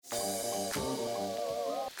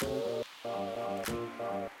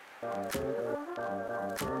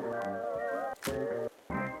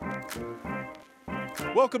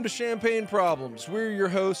Welcome to Champagne Problems. We're your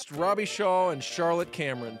hosts, Robbie Shaw and Charlotte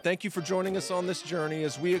Cameron. Thank you for joining us on this journey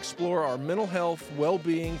as we explore our mental health,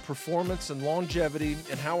 well-being, performance, and longevity,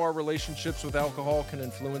 and how our relationships with alcohol can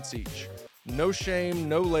influence each. No shame,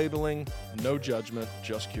 no labeling, no judgment,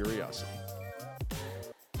 just curiosity.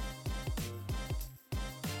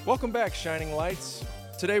 Welcome back, Shining Lights.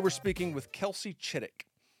 Today we're speaking with Kelsey Chittick.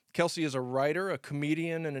 Kelsey is a writer, a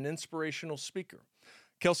comedian, and an inspirational speaker.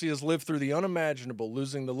 Kelsey has lived through the unimaginable,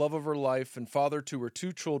 losing the love of her life and father to her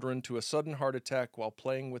 2 children to a sudden heart attack while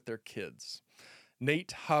playing with their kids.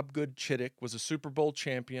 Nate Hobgood Chittick was a Super Bowl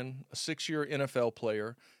champion, a 6-year NFL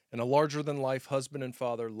player, and a larger-than-life husband and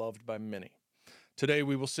father loved by many. Today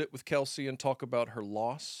we will sit with Kelsey and talk about her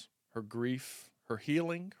loss, her grief, her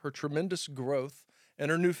healing, her tremendous growth,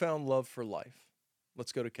 and her newfound love for life.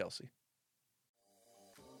 Let's go to Kelsey.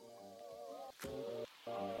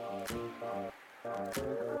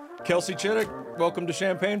 Kelsey Chittick, welcome to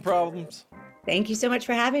Champagne Problems. Thank you so much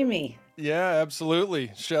for having me. Yeah,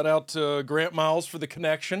 absolutely. Shout out to Grant Miles for the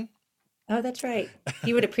connection. Oh, that's right.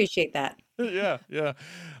 He would appreciate that. Yeah.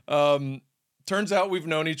 Turns out we've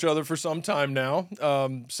known each other for some time now.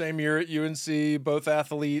 Same year at UNC, both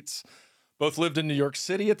athletes, both lived in New York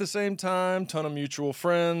City at the same time, ton of mutual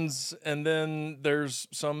friends. And then there's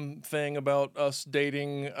something about us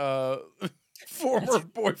dating former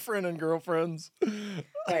boyfriend and girlfriends.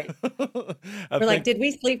 Right. We're like, did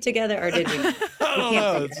we sleep together or did we? I don't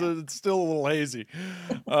know. It's still a little hazy.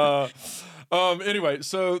 Anyway,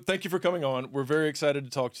 so thank you for coming on. We're very excited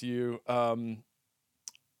to talk to you.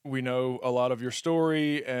 We know a lot of your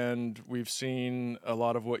story, and we've seen a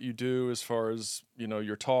lot of what you do as far as, you know,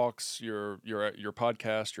 your talks, your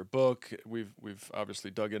podcast, your book. We've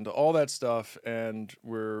obviously dug into all that stuff, and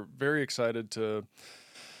we're very excited to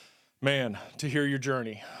hear your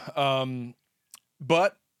journey.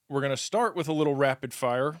 But we're going to start with a little rapid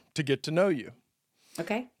fire to get to know you.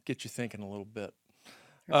 Okay. Get you thinking a little bit.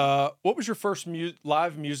 What was your first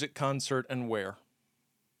live music concert and where?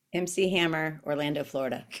 MC Hammer, Orlando,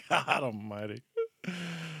 Florida. God almighty.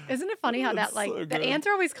 Isn't it funny how that, like, so the answer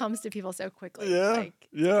always comes to people so quickly? Yeah.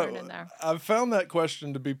 Turn in there. I've found that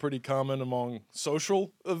question to be pretty common among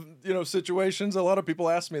social, situations. A lot of people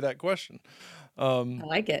ask me that question. I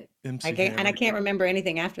like it. MC Hammer. And I can't remember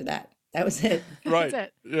anything after that. That was it. Right.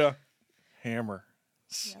 That's it. Yeah. Hammer.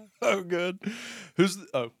 So good.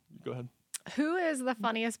 Go ahead. Who is the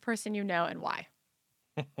funniest person you know and why?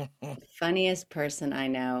 Funniest person I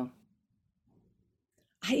know.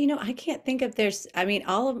 I can't think of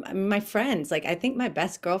all of my friends, like I think my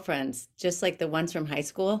best girlfriends, just like the ones from high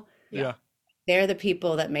school. Yeah. They're the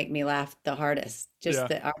people that make me laugh the hardest.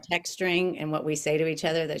 Just our text string and what we say to each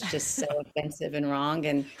other that's just so offensive and wrong.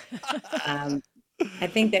 And I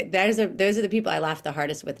think that those are the people I laugh the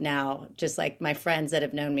hardest with now, just like my friends that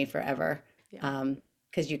have known me forever. Yeah.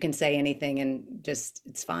 Because you can say anything and just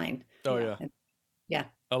it's fine. Oh, yeah. Yeah.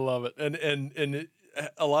 I love it. And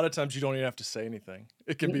a lot of times you don't even have to say anything.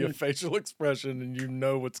 It can be a facial expression and you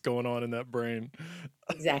know what's going on in that brain.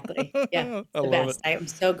 Exactly. Yeah. I The love best. it. I am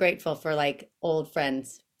so grateful for like old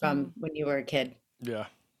friends from when you were a kid. Yeah.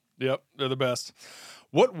 Yep. They're the best.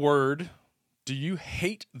 What word do you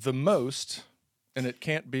hate the most? And it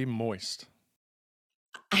can't be moist.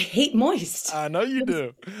 I hate moist. I know you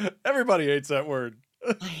do. Everybody hates that word.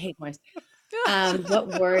 I hate moist.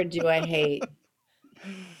 What word do I hate?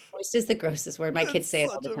 Moist is the grossest word. My kids say it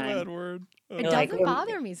all the Such a time. bad word. It They're like, doesn't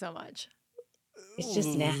bother me so much. It's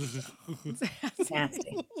just nasty. It's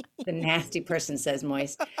nasty. The nasty person says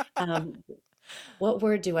moist. What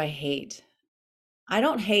word do I hate? I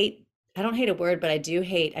don't hate a word, but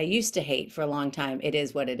I used to hate for a long time. It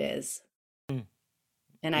is what it is.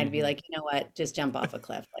 And I'd be like, you know what? Just jump off a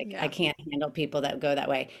cliff. Like I can't handle people that go that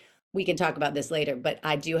way. We can talk about this later, but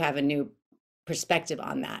I do have a new perspective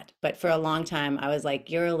on that. But for a long time, I was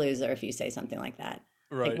like, you're a loser if you say something like that.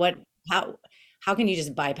 Right. Like how can you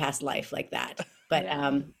just bypass life like that? But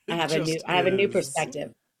I have a new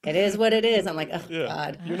perspective. It is what it is. I'm like, oh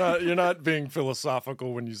God. You're not being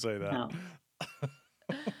philosophical when you say that. No.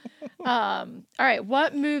 All right.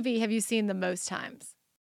 What movie have you seen the most times?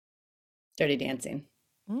 Dirty Dancing.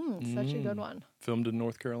 Such a good one. Filmed in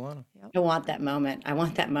North Carolina. I want that moment. I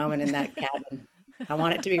want that moment in that cabin. I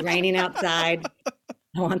want it to be raining outside.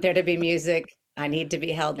 I want there to be music. I need to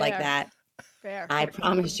be held like that. Fair. I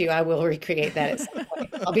promise you I will recreate that at some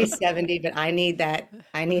point. I'll be 70, but I need that.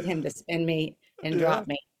 I need him to spin me and drop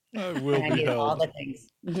me. I will And I be need all held. the things.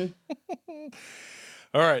 Mhm.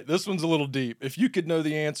 All right, this one's a little deep. If you could know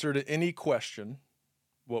the answer to any question,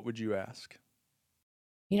 what would you ask?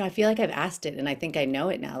 I feel like I've asked it and I think I know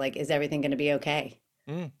it now. Like, is everything going to be okay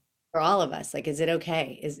Mm. for all of us? Like, is it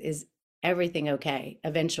okay? Is everything okay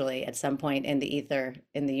eventually at some point in the ether,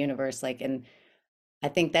 in the universe? Like, and I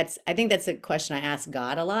think that's a question I ask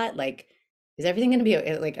God a lot. Like, is everything going to be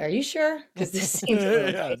okay? Like, are you sure? Because this seems a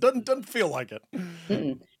little Yeah, crazy. it doesn't feel like it.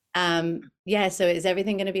 Mm-mm. Yeah. So is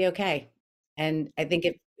everything going to be okay? And I think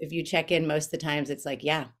if you check in most of the times, it's like,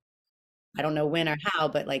 yeah, I don't know when or how,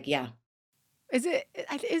 but like, yeah, Isn't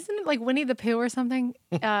it like Winnie the Pooh or something?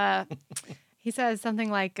 He says something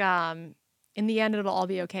like, in the end, it'll all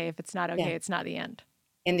be okay. If it's not yeah. okay, it's not the end.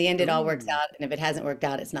 In the end, it all works Ooh. out, and if it hasn't worked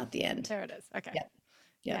out, it's not the end. There it is. Okay. Yep.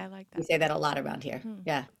 Yeah, Yep. I like We that. say that a lot around here. Hmm.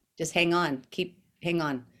 Yeah. Just hang on. Hang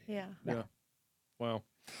on. Yeah. Yeah. Yeah. Wow.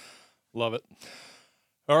 Love it.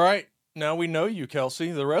 All right. Now we know you,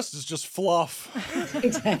 Kelsey. The rest is just fluff.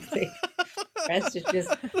 Exactly. Rest is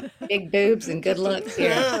just big boobs and good looks here.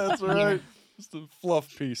 Yeah, that's right. Just a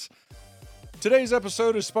fluff piece. Today's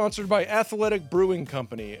episode is sponsored by Athletic Brewing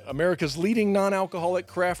Company, America's leading non-alcoholic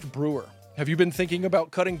craft brewer. Have you been thinking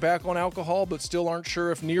about cutting back on alcohol but still aren't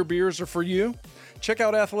sure if near beers are for you? Check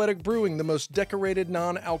out Athletic Brewing, the most decorated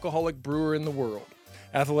non-alcoholic brewer in the world.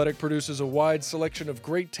 Athletic produces a wide selection of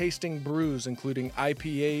great tasting brews, including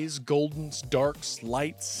IPAs, Goldens, Darks,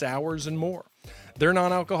 Lights, Sours, and more. Their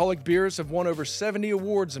non-alcoholic beers have won over 70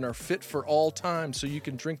 awards and are fit for all time, so you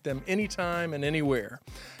can drink them anytime and anywhere.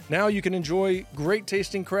 Now you can enjoy great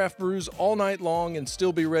tasting craft brews all night long and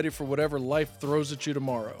still be ready for whatever life throws at you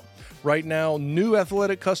tomorrow. Right now, new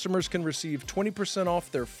Athletic customers can receive 20%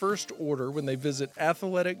 off their first order when they visit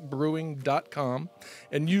athleticbrewing.com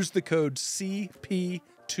and use the code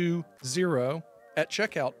CP20 at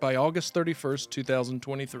checkout by August 31st,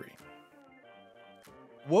 2023.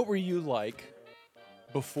 What were you like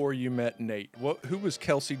before you met Nate? Who was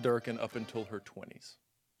Kelsey Durkin up until her 20s?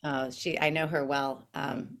 I know her well.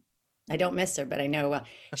 I don't miss her, but I know her well.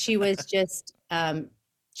 She was just,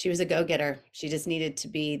 she was a go-getter. She just needed to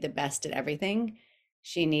be the best at everything.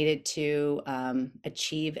 She needed to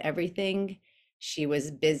achieve everything. She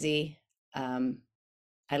was busy.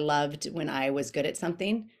 I loved when I was good at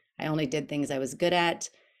something. I only did things I was good at.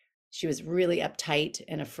 She was really uptight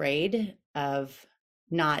and afraid of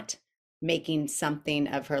not making something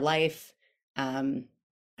of her life.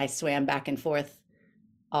 I swam back and forth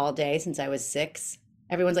all day since I was 6.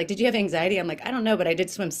 Everyone's like, did you have anxiety? I'm like, I don't know, but I did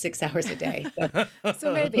swim 6 hours a day.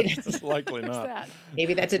 So maybe. Likely There's not. that.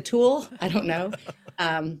 Maybe that's a tool. I don't know.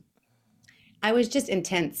 I was just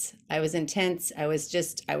intense. I was intense. I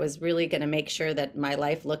was really going to make sure that my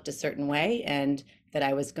life looked a certain way and that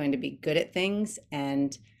I was going to be good at things.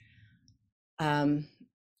 And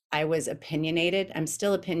I was opinionated. I'm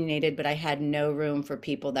still opinionated, but I had no room for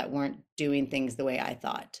people that weren't doing things the way I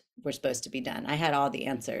thought were supposed to be done. I had all the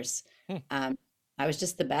answers. I was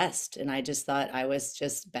just the best. And I just thought I was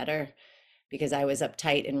just better because I was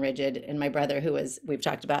uptight and rigid. And my brother, who we've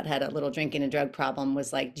talked about, had a little drinking and drug problem,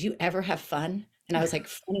 was like, do you ever have fun? And I was like,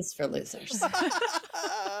 fun is for losers.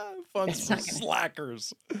 Fun's for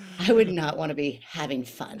slackers. I would not want to be having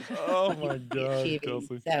fun. Oh my God, Achieving.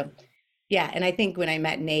 Kelsey. So, yeah. And I think when I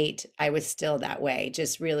met Nate, I was still that way.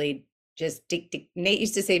 Just really, just tick, tick. Nate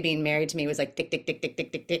used to say being married to me was like tick, tick, tick, tick,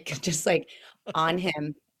 tick, tick, tick, just like on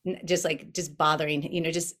him, just bothering,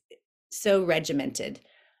 just so regimented.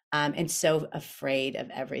 And so afraid of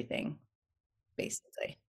everything,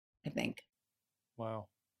 basically, I think. Wow.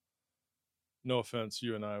 No offense,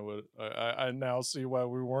 you and I now see why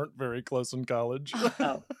we weren't very close in college.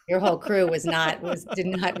 Oh, your whole crew did not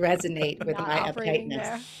resonate with Not my operating uprightness.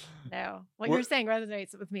 there. No. What you're saying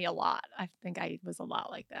resonates with me a lot. I think I was a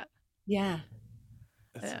lot like that. Yeah.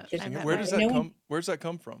 That's Yeah, interesting. I Where met does my- that No one- come? Where's that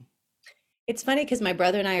come from? It's funny because my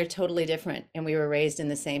brother and I are totally different and we were raised in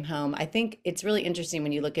the same home. I think it's really interesting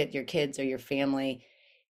when you look at your kids or your family,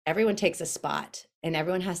 everyone takes a spot and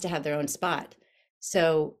everyone has to have their own spot.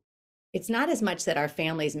 So it's not as much that our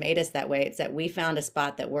families made us that way. It's that we found a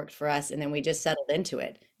spot that worked for us and then we just settled into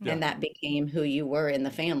it. Yeah. And that became who you were in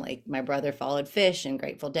the family. My brother followed Fish and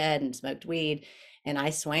Grateful Dead and smoked weed. And I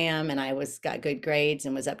swam and got good grades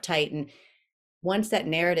and was uptight. And once that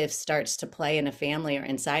narrative starts to play in a family or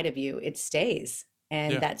inside of you, it stays.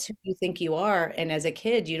 And Yeah. that's who you think you are. And as a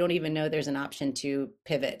kid, you don't even know there's an option to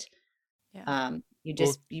pivot. Yeah.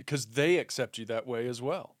 Because they accept you that way as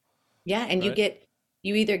well. Yeah, and Right.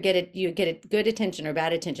 you either get it good attention or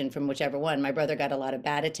bad attention from whichever one. My brother got a lot of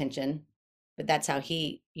bad attention, but that's how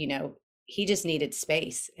he just needed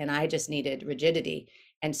space and I just needed rigidity.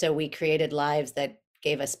 And so we created lives that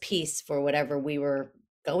gave us peace for whatever we were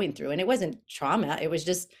going through. And it wasn't trauma, it was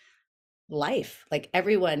just life. Like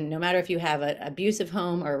everyone, no matter if you have an abusive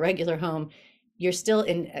home or a regular home, you're still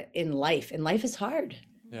in life, and life is hard.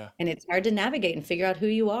 Yeah. And it's hard to navigate and figure out who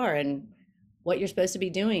you are and what you're supposed to be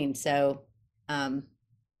doing. So,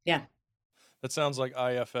 yeah. That sounds like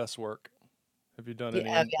IFS work. Have you done any?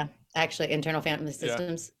 Yeah. Actually, internal family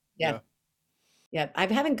systems. Yeah. Yeah. I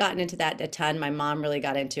haven't gotten into that a ton. My mom really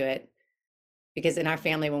got into it because in our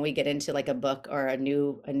family, when we get into like a book or a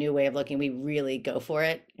new way of looking, we really go for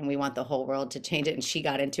it and we want the whole world to change it. And she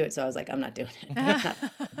got into it. So I was like, I'm not doing it.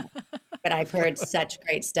 But I've heard such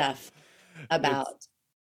great stuff about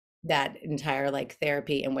that entire like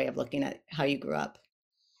therapy and way of looking at how you grew up.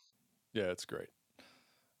 Yeah, it's great.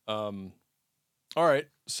 All right.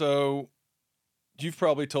 So you've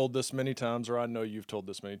probably told this many times, or I know you've told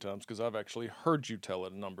this many times because I've actually heard you tell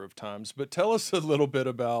it a number of times, but tell us a little bit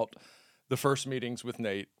about the first meetings with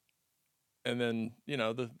Nate and then,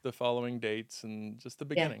 the following dates and just the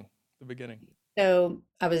beginning. So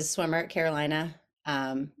I was a swimmer at Carolina,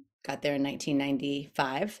 got there in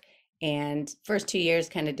 1995, and first 2 years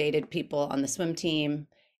kind of dated people on the swim team.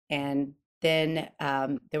 And then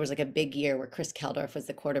there was like a big year where Chris Keldorf was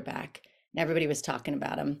the quarterback and everybody was talking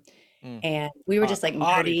about him. And we were just like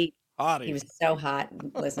nerdy. He was so hot.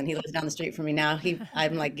 Listen, he lives down the street from me now.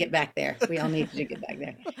 I'm like, get back there. We all need to get back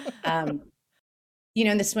there.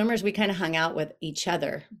 And the swimmers, we kind of hung out with each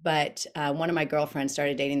other. But one of my girlfriends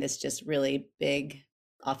started dating this just really big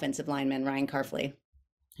offensive lineman, Ryan Carfley,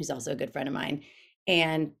 who's also a good friend of mine.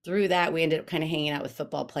 And through that, we ended up kind of hanging out with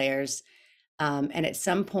football players. And at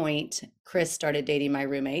some point, Chris started dating my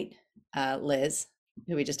roommate, Liz,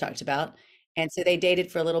 who we just talked about. And so they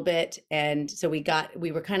dated for a little bit. And so we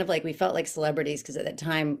were kind of like, we felt like celebrities because at that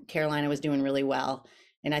time, Carolina was doing really well.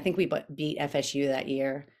 And I think we beat FSU that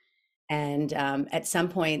year. And at some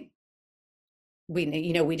point, we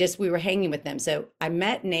were hanging with them. So I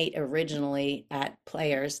met Nate originally at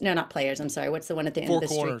Players. No, not Players. I'm sorry. What's the one at the end of the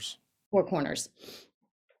street? Four Corners.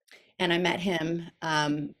 And I met him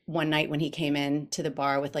one night when he came in to the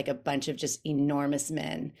bar with like a bunch of just enormous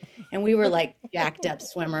men. And we were like jacked up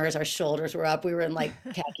swimmers. Our shoulders were up. We were in like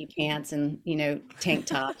khaki pants and, tank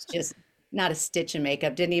tops, just not a stitch of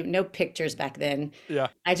makeup. Didn't even, no pictures back then. Yeah.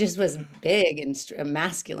 I just was big and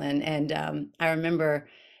masculine. And I remember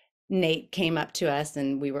Nate came up to us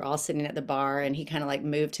and we were all sitting at the bar and he kind of like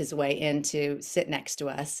moved his way in to sit next to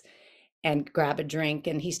us and grab a drink.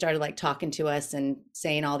 And he started like talking to us and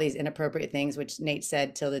saying all these inappropriate things, which Nate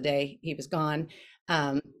said till the day he was gone.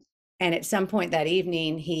 And at some point that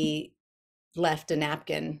evening, he left a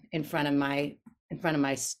napkin in front of my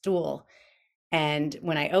stool. And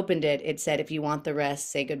when I opened it, it said, if you want the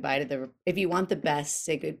best, say goodbye to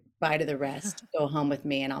the rest, go home with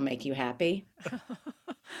me and I'll make you happy.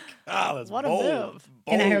 That's what bold. A move.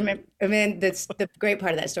 And I remember, the great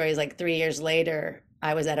part of that story is like 3 years later,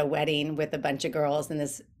 I was at a wedding with a bunch of girls and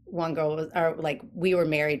this one girl we were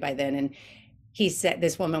married by then. And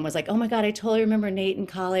this woman was like, oh my God, I totally remember Nate in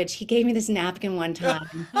college. He gave me this napkin one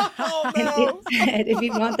time. Oh, and no. it said, if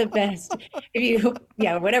you want the best,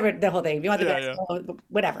 whatever, the whole thing, if you want the best,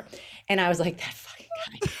 whatever. And I was like, that fucking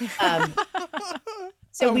guy.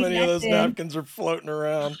 So how many of those napkins are floating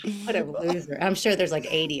around? What a loser. I'm sure there's like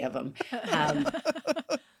 80 of them.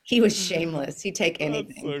 He was shameless. He'd take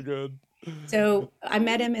anything. That's so good. So I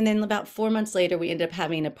met him. And then about 4 months later, we ended up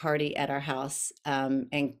having a party at our house.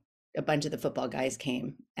 And a bunch of the football guys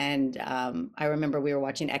came. And I remember we were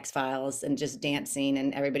watching X-Files and just dancing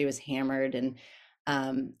and everybody was hammered. And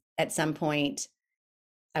at some point,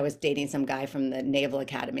 I was dating some guy from the Naval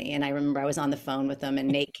Academy. And I remember I was on the phone with him and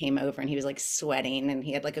Nate came over and he was like sweating and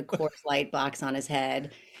he had like a Coors Light box on his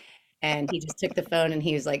head. And he just took the phone and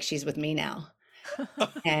he was like, she's with me now.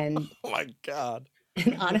 And oh my God.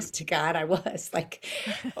 And honest to God, I was like,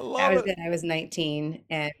 I was 19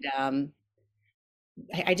 and I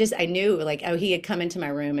knew like, oh, he had come into my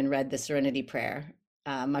room and read the Serenity Prayer.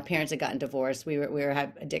 My parents had gotten divorced. We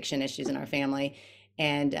had addiction issues in our family.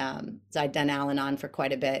 And so I'd done Al-Anon for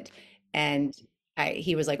quite a bit. And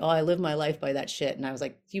he was like, oh, I live my life by that shit. And I was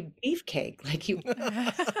like, you beefcake, like you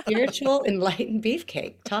spiritual, enlightened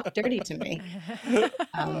beefcake, talk dirty to me.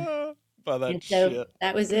 By that and so shit.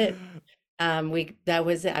 That was it. I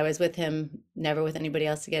was with him, never with anybody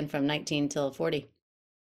else again from 19 till 40.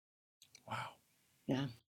 Wow. Yeah.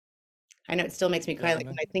 I know it still makes me cry when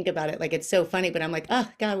I think about it. Like it's so funny, but I'm like, oh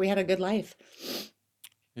God, we had a good life.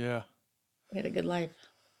 Yeah. We had a good life.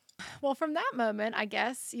 Well, from that moment, I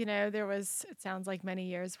guess, there was, it sounds like many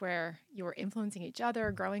years where you were influencing each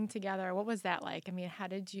other, growing together. What was that like? I mean, how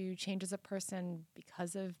did you change as a person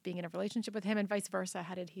because of being in a relationship with him and vice versa?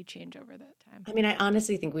 How did he change over that time? I mean, I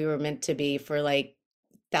honestly think we were meant to be for like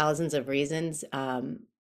thousands of reasons.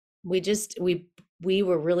 We we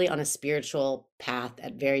were really on a spiritual path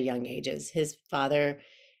at very young ages. His father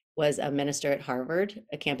was a minister at Harvard,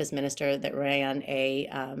 a campus minister that ran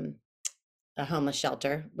a homeless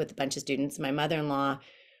shelter with a bunch of students. My mother-in-law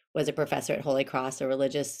was a professor at Holy Cross, a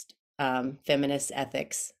religious feminist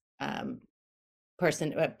ethics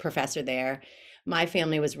professor there. My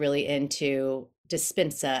family was really into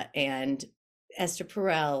Dispensa and Esther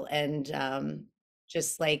Perel and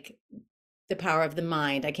just like the power of the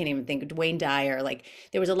mind. I can't even think of Dwayne Dyer. Like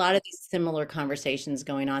there was a lot of these similar conversations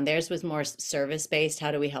going on. Theirs was more service based.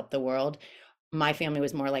 How do we help the world? My family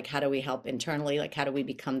was more like, how do we help internally? Like, how do we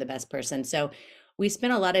become the best person? So we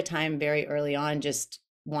spent a lot of time very early on just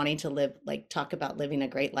wanting to live, like talk about living a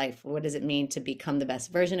great life. What does it mean to become the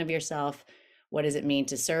best version of yourself? What does it mean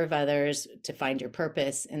to serve others, to find your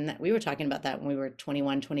purpose? And that we were talking about that when we were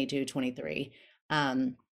 21, 22, 23.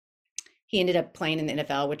 He ended up playing in the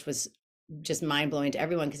NFL, which was just mind blowing to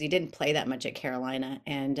everyone because he didn't play that much at Carolina.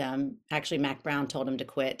 And actually, Mac Brown told him to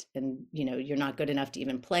quit. And, you know, you're not good enough to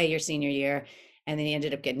even play your senior year. And then he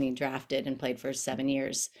ended up getting drafted and played for 7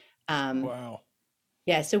 years. Wow.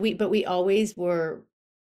 Yeah. So we always were,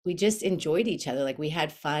 we just enjoyed each other. Like we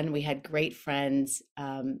had fun. We had great friends.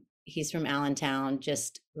 He's from Allentown,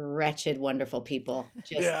 just wretched, wonderful people,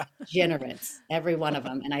 just generous, every one of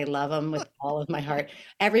them. And I love them with all of my heart.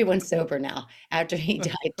 Everyone's sober now. After he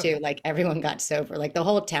died too, like everyone got sober, like the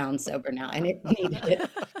whole town's sober now and it needed it.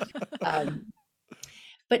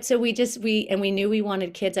 But so we knew we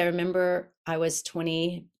wanted kids. I remember I was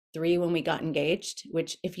 23 when we got engaged,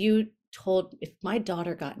 which if my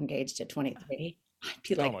daughter got engaged at 23, I'd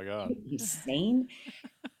be like, oh my God, are you insane?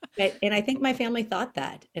 And I think my family thought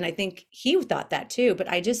that, and I think he thought that too, but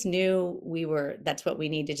I just knew that's what we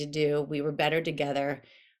needed to do. We were better together.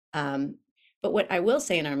 But what I will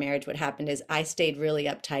say in our marriage, what happened is I stayed really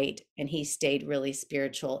uptight and he stayed really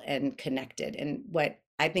spiritual and connected. And what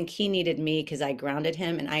I think he needed me because I grounded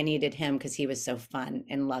him and I needed him because he was so fun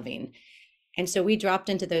and loving. And so we dropped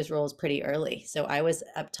into those roles pretty early. So I was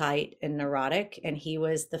uptight and neurotic and he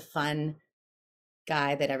was the fun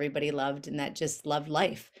guy that everybody loved and that just loved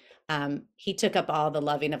life. He took up all the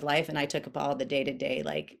loving of life and I took up all the day-to-day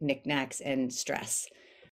like knickknacks and stress.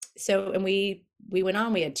 So, and we went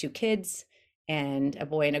on, we had 2 kids and a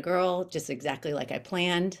boy and a girl, just exactly like I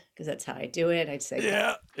planned, because that's how I do it. I'd say,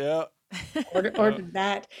 yeah. Ordered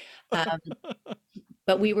that.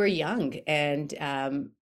 But we were young and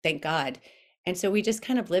thank God. And so we just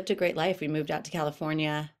kind of lived a great life. We moved out to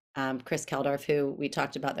California. Chris Keldorf, who we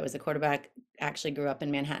talked about, that was a quarterback, actually grew up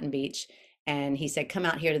in Manhattan Beach. And he said, come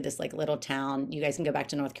out here to this like little town. You guys can go back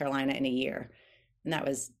to North Carolina in a year. And that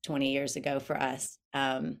was 20 years ago for us.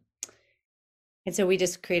 And so we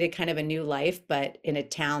just created kind of a new life, but in a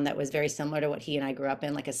town that was very similar to what he and I grew up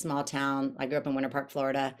in, like a small town. I grew up in Winter Park,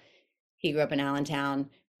 Florida. He grew up in Allentown,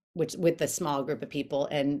 which with a small group of people.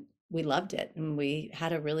 And we loved it. And we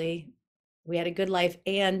had a good life.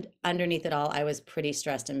 And underneath it all, I was pretty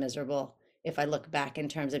stressed and miserable if I look back in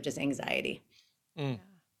terms of just anxiety. Mm.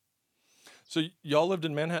 So y'all lived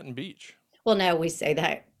in Manhattan Beach? Well, no, we say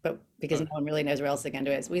that, but because no one really knows where El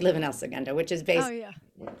Segundo is. We live in El Segundo, which is basically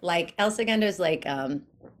like El Segundo is like,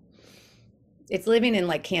 it's living in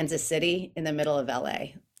like Kansas City in the middle of LA.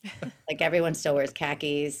 Like everyone still wears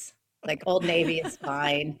khakis, like Old Navy is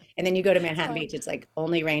fine. And then you go to Manhattan Beach, it's like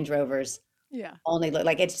only Range Rovers. Yeah. Only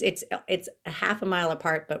like it's a half a mile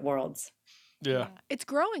apart, but worlds. Yeah. It's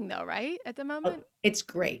growing though, right? At the moment? It's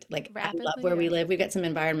great. Like rapidly, I love where we live. We've got some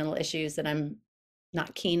environmental issues that I'm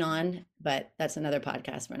not keen on, but that's another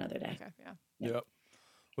podcast for another day. Okay, yeah. Well,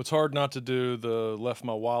 it's hard not to do the left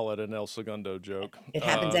my wallet in El Segundo joke. It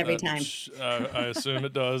happens every time. I assume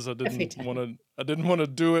it does. I didn't want to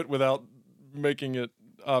do it without making it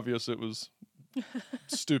obvious it was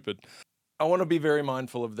stupid. I want to be very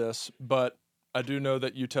mindful of this, but I do know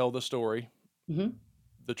that you tell the story,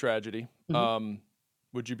 the tragedy.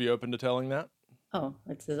 Would you be open to telling that? Oh,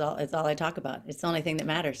 it's all I talk about. It's the only thing that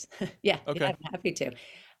matters. Yeah, okay. I'm happy to.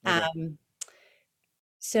 Okay.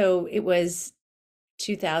 So it was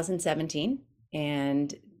 2017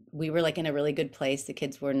 and we were like in a really good place. The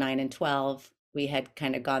kids were 9 and 12. We had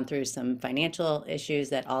kind of gone through some financial issues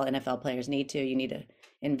that all NFL players need to. You need to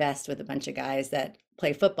invest with a bunch of guys that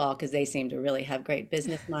play football because they seem to really have great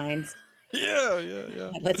business minds.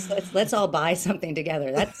 Yeah. Let's all buy something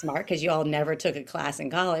together. That's smart because you all never took a class in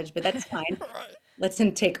college, but that's fine. Right. Let's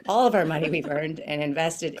then take all of our money we've earned and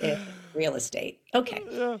invest it in real estate. Okay.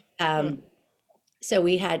 Yeah. So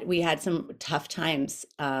we had some tough times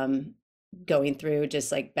going through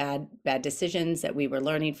just like bad decisions that we were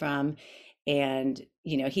learning from. And,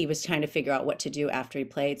 you know, he was trying to figure out what to do after he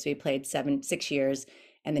played. So he played 6 years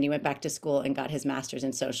And then he went back to school and got his master's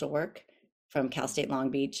in social work from Cal State Long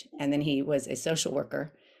Beach. And then he was a social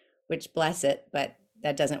worker, which bless it, but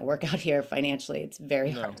that doesn't work out here financially. It's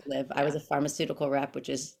very hard to live. I was a pharmaceutical rep, which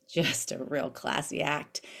is just a real classy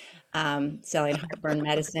act, selling heartburn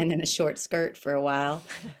medicine in a short skirt for a while.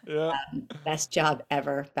 Yeah. Best job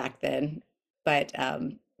ever back then, but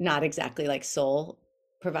not exactly like soul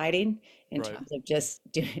providing in Right. terms of just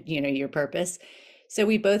doing, your purpose. So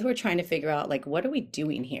we both were trying to figure out, like, what are we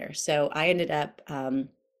doing here? So I ended up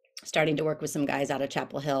starting to work with some guys out of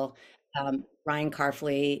Chapel Hill. Ryan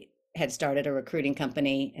Carfley had started a recruiting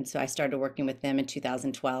company, and so I started working with them in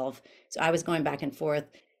 2012. So I was going back and forth.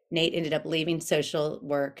 Nate ended up leaving social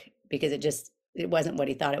work because it wasn't what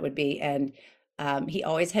he thought it would be. And he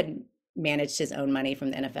always had managed his own money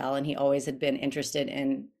from the NFL, and he always had been interested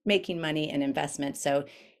in making money and investment. So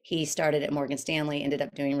he started at Morgan Stanley, ended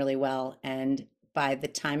up doing really well. And by the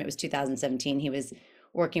time it was 2017, he was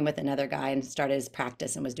working with another guy and started his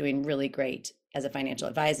practice and was doing really great as a financial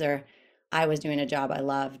advisor. I was doing a job I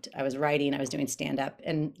loved. I was writing, I was doing stand-up,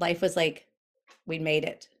 and life was like, we made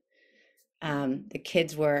it. The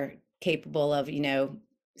kids were capable of,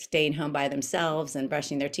 staying home by themselves and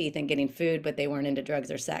brushing their teeth and getting food, but they weren't into drugs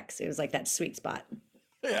or sex. It was like that sweet spot.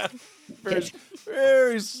 Yeah. Very,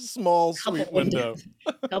 very small, sweet window.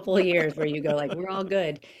 A couple of years where you go like, we're all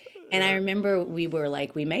good. And I remember we were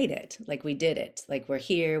like, we made it, like we did it. Like, we're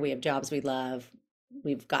here, we have jobs we love.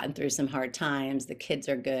 We've gotten through some hard times. The kids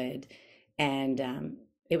are good. And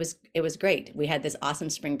it was great. We had this awesome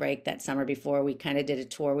spring break that summer before. We kind of did a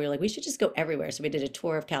tour. We were like, we should just go everywhere. So we did a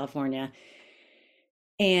tour of California.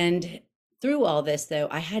 And through all this, though,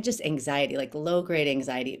 I had just anxiety, like low-grade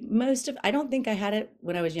anxiety. I don't think I had it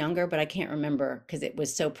when I was younger, but I can't remember because it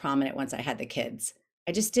was so prominent once I had the kids.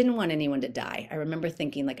 I just didn't want anyone to die. I remember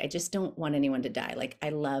thinking, like, I just don't want anyone to die. Like, I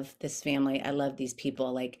love this family. I love these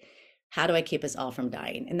people. Like, how do I keep us all from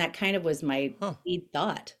dying? And that kind of was my lead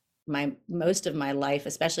thought. Most of my life,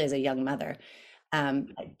 especially as a young mother, I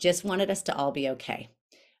just wanted us to all be okay.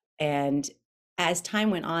 And as time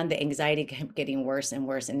went on, the anxiety kept getting worse and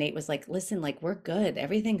worse. And Nate was like, listen, like, we're good.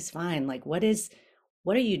 Everything's fine. Like, what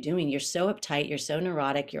are you doing? You're so uptight. You're so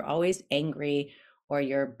neurotic. You're always angry, or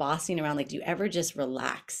you're bossing around. Like, do you ever just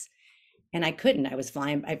relax? And I couldn't. I was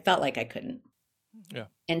flying. I felt like I couldn't. Yeah.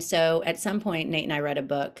 And so at some point, Nate and I read a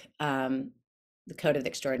book, The Code of the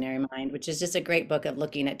Extraordinary Mind, which is just a great book of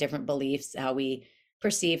looking at different beliefs, how we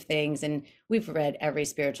perceive things. And we've read every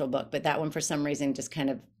spiritual book, but that one for some reason just kind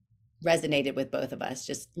of resonated with both of us,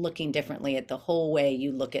 just looking differently at the whole way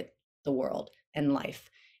you look at the world and life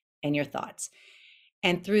and your thoughts.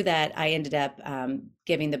 And through that, I ended up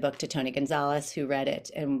giving the book to Tony Gonzalez, who read it.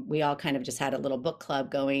 And we all kind of just had a little book club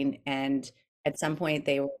going. And at some point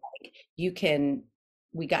they were like,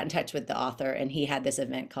 we got in touch with the author, and he had this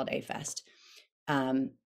event called A-Fest.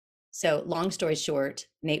 So long story short,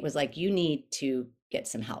 Nate was like, you need to get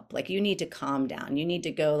some help. Like, you need to calm down. You need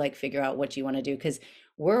to go like figure out what you want to do, because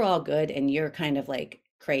we're all good and you're kind of like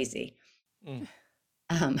crazy.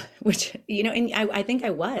 Which, and I think I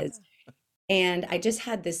was. And I just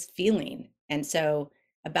had this feeling. And so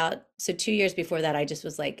 2 years before that, I just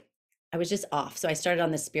was like, I was just off. So I started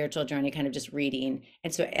on this spiritual journey, kind of just reading.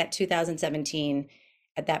 And so at 2017,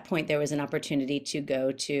 at that point, there was an opportunity to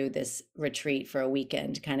go to this retreat for a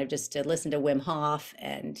weekend, kind of just to listen to Wim Hof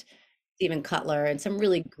and Stephen Cutler and some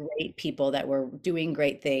really great people that were doing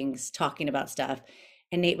great things, talking about stuff.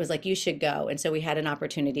 And Nate was like, you should go. And so we had an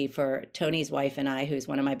opportunity for Tony's wife and I, who's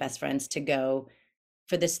one of my best friends, to go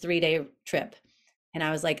for this 3-day trip. And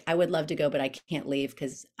I was like, I would love to go, but I can't leave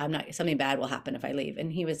because something bad will happen if I leave.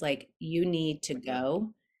 And he was like, you need to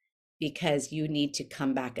go because you need to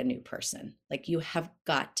come back a new person. Like, you have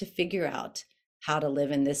got to figure out how to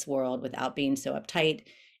live in this world without being so uptight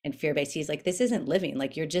and fear-based. He's like, this isn't living.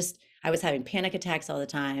 Like, I was having panic attacks all the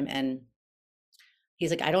time. And he's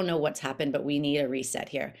like, I don't know what's happened, but we need a reset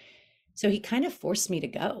here. So he kind of forced me to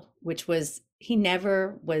go, which was,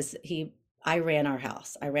 I ran our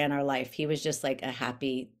house. I ran our life. He was just like a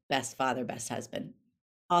happy, best father, best husband,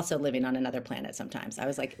 also living on another planet sometimes. I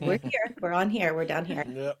was like, we're here, we're on here, we're down here.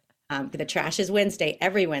 Yep. The trash is Wednesday,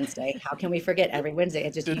 every Wednesday. How can we forget every Wednesday?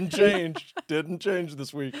 It just didn't change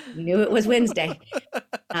this week. Knew it was Wednesday.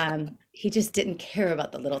 He just didn't care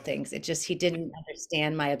about the little things. He didn't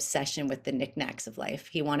understand my obsession with the knickknacks of life.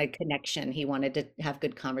 He wanted connection. He wanted to have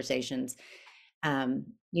good conversations.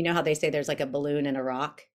 You know how they say there's like a balloon and a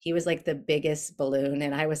rock? He was like the biggest balloon,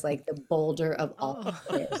 and I was like the boulder of all.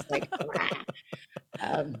 Like,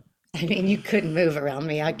 I mean, you couldn't move around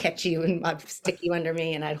me. I'd catch you and I'd stick you under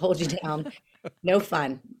me and I'd hold you down. No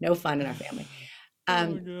fun in our family.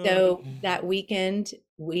 So that weekend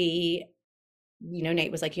we,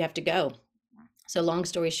 Nate was like, you have to go. So long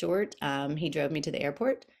story short, he drove me to the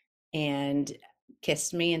airport and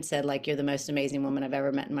kissed me and said, like, you're the most amazing woman I've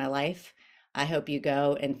ever met in my life. I hope you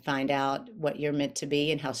go and find out what you're meant to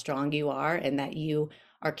be and how strong you are, and that you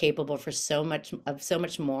are capable for so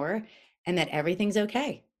much more, and that everything's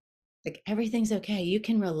okay. Like, everything's okay. You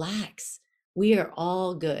can relax. We are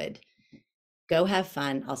all good. Go have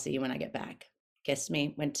fun. I'll see you when I get back. Kissed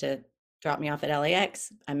me, went to drop me off at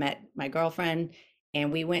LAX. I met my girlfriend,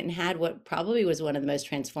 and we went and had what probably was one of the most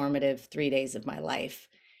transformative 3 days of my life.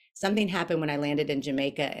 Something happened when I landed in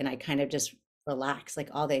Jamaica, and I kind of just relaxed. Like,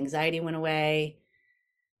 all the anxiety went away.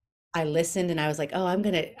 I listened and I was like, oh, I'm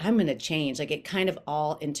gonna change. Like, it kind of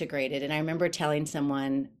all integrated. And I remember telling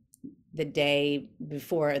someone the day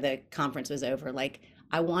before the conference was over, like,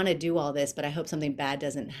 I want to do all this, but I hope something bad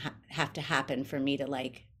doesn't have to happen for me to,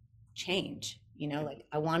 like, change. Like,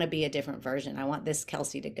 I want to be a different version. I want this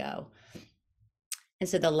Kelsey to go. And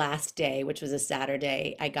so the last day, which was a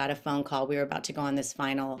Saturday, I got a phone call. We were about to go on this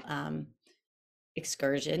final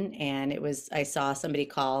excursion, and I saw somebody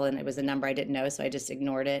call, and it was a number I didn't know, so I just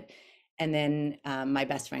ignored it. And then my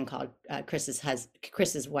best friend called,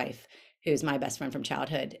 Chris's wife, who's my best friend from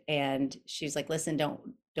childhood, and she's like, listen,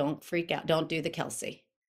 don't freak out, don't do the Kelsey,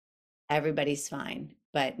 everybody's fine.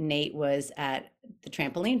 But Nate was at the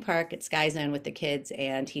trampoline park at Sky Zone with the kids,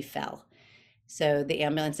 and he fell. So the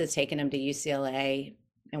ambulance has taken him to UCLA,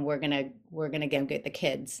 and we're gonna go get the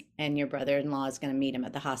kids, and your brother-in-law is gonna meet him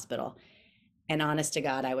at the hospital. And honest to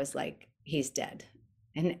God, I was like, he's dead.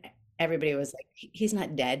 And everybody was like, he's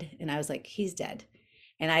not dead. And I was like, he's dead.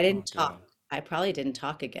 And I didn't talk. I probably didn't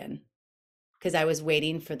talk again, because I was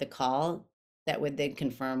waiting for the call that would then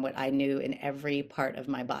confirm what I knew in every part of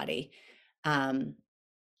my body.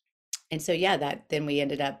 And so, yeah, then we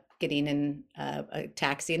ended up getting in a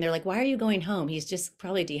taxi, and they're like, why are you going home? He's just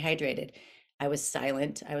probably dehydrated. I was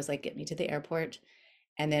silent. I was like, get me to the airport.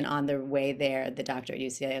 And then on the way there, the doctor at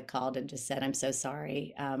UCLA called and just said, I'm so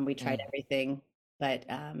sorry. We tried everything, but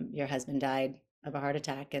your husband died of a heart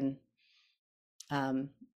attack, and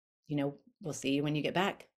we'll see you when you get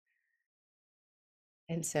back.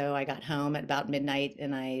 And so I got home at about midnight,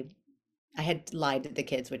 and I had lied to the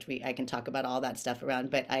kids, which I can talk about all that stuff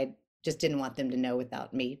around, but I just didn't want them to know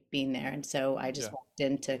without me being there. And so I just walked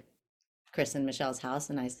into Chris and Michelle's house,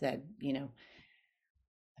 and I said, I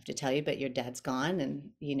have to tell you, but your dad's gone. And,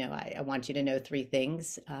 I want you to know 3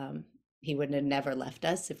 things. He wouldn't have never left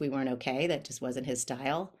us if we weren't okay. That just wasn't his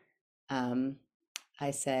style. I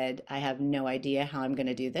said, I have no idea how I'm going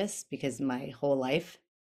to do this, because my whole life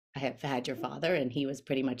I have had your father, and he was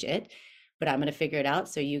pretty much it. But I'm going to figure it out.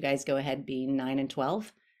 So you guys go ahead being 9 and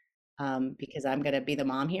 12, because I'm going to be the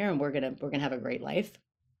mom here, and we're going to have a great life.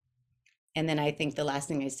 And then I think the last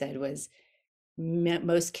thing I said was,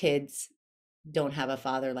 most kids don't have a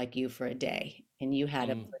father like you for a day, and you had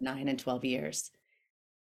him for 9 and 12 years,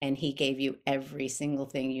 and he gave you every single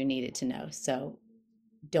thing you needed to know. So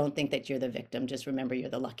don't think that you're the victim. Just remember, you're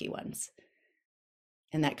the lucky ones.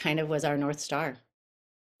 And that kind of was our North Star.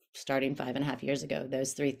 Starting 5.5 years ago,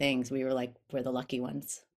 those 3 things, we were like, we're the lucky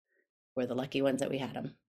ones. We're the lucky ones that we had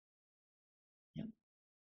them. Yep.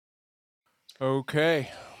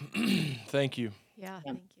 Okay. Thank you. Yeah,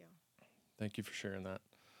 Yep. thank you. Thank you for sharing that.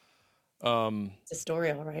 It's a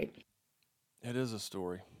story, all right. It is a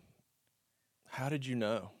story. How did you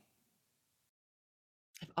know?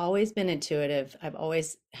 I've always been intuitive. I've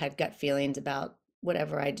always had gut feelings about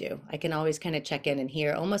whatever I do. I can always kind of check in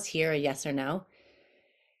and almost hear a yes or no.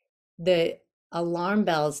 The alarm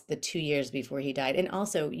bells the 2 years before he died, and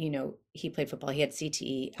also, he played football. He had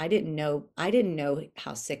CTE. I didn't know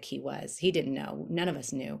how sick he was. He didn't know. None of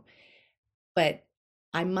us knew. But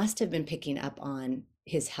I must have been picking up on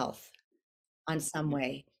his health on some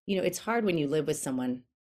way. It's hard when you live with someone,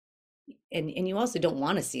 and you also don't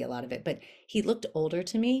want to see a lot of it. But he looked older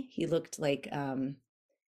to me. He looked like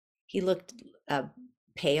he looked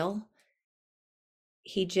pale.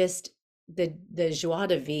 He just the joie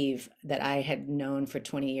de vivre that I had known for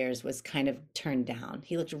 20 years was kind of turned down.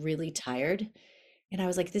 He looked really tired, and I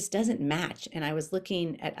was like, this doesn't match. And I was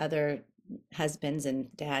looking at other husbands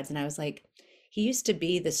and dads, and I was like, he used to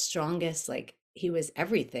be the strongest, like, he was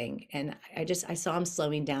everything. And I saw him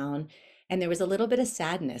slowing down, and there was a little bit of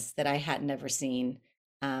sadness that I hadn't ever seen.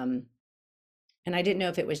 And I didn't know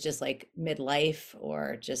if it was just like midlife,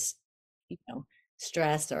 or just,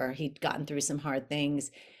 stress, or he'd gotten through some hard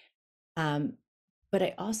things. But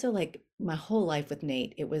I also, like, my whole life with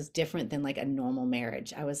Nate, it was different than like a normal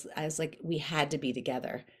marriage. I was like, we had to be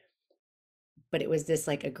together, but it was this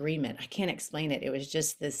like agreement. I can't explain it. It was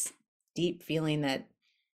just this deep feeling that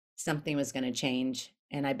something was going to change.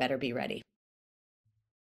 and I better be ready.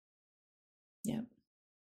 Yeah.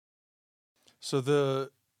 So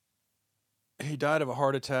he died of a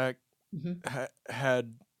heart attack, hmm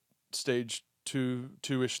had stage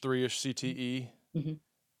 2-ish, 3-ish CTE. hmm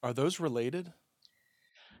Are those related?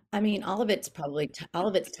 I mean, all of it's all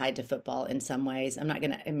of it's tied to football in some ways. I'm not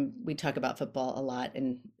gonna, and we talk about football a lot.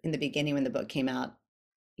 And in the beginning, when the book came out,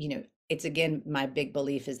 it's again, my big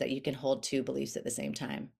belief is that you can hold two beliefs at the same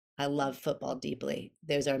time. I love football deeply.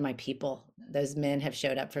 Those are my people. Those men have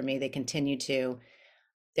showed up for me. They continue to.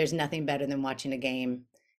 There's nothing better than watching a game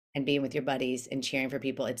and being with your buddies and cheering for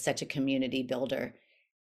people. It's such a community builder.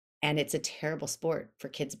 And it's a terrible sport for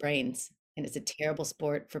kids' brains. And it's a terrible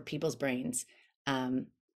sport for people's brains. Um,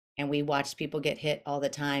 and we watch people get hit all the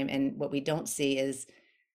time. And what we don't see is,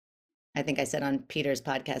 I think I said on Peter's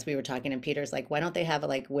podcast, we were talking, and Peter's like, why don't they have a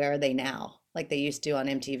like, where are they now? Like they used to on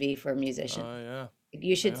MTV for musicians. Oh, yeah.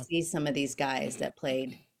 You should Yeah. see some of these guys that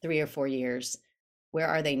played 3 or 4 years. Where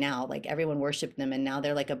are they now? Like everyone worshiped them, and now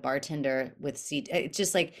they're like a bartender with seat. It's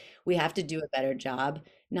just like we have to do a better job,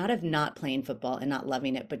 not of not playing football and not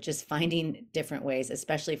loving it, but just finding different ways,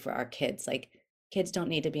 especially for our kids. Like kids don't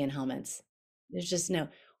need to be in helmets. There's just no,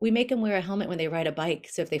 we make them wear a helmet when they ride a bike.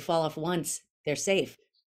 So if they fall off once, they're safe.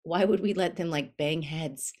 Why would we let them like bang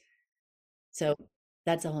heads? So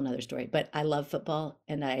that's a whole nother story. But I love football,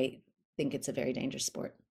 and I think it's a very dangerous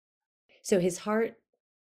sport. So his heart,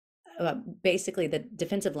 basically, the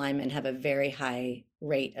defensive linemen have a very high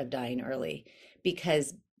rate of dying early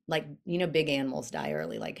because, like, big animals die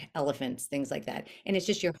early, like elephants, things like that. And it's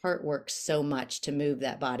just your heart works so much to move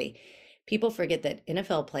that body. People forget that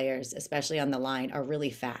NFL players, especially on the line, are really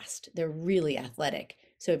fast. They're really athletic.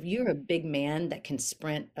 So if you're a big man that can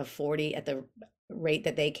sprint a 40 at the rate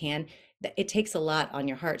that they can, it takes a lot on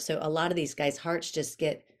your heart. So a lot of these guys' hearts just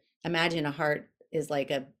imagine a heart is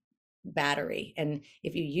like a battery, and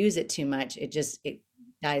if you use it too much, it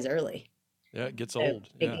dies early. Yeah, it gets So old.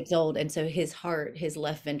 it Yeah. gets old. And so his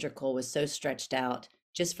left ventricle was so stretched out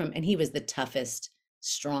and he was the toughest,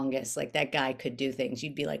 strongest. Like that guy could do things.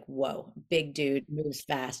 You'd be like, whoa, big dude, moves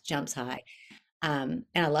fast, jumps high. And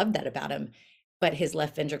I loved that about him. But his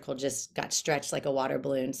left ventricle just got stretched like a water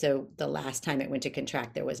balloon. So the last time it went to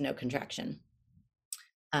contract, there was no contraction.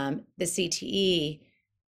 The CTE,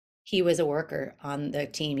 he was a worker on the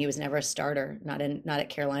team. He was never a starter, not at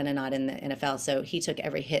Carolina, not in the NFL. So he took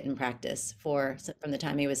every hit in practice from the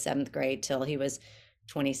time he was 7th grade till he was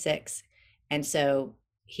 26. And so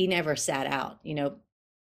he never sat out.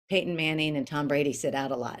 Peyton Manning and Tom Brady sit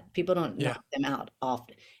out a lot. People don't Yeah. knock them out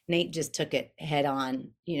often. Nate just took it head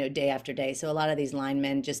on, day after day. So a lot of these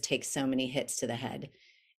linemen just take so many hits to the head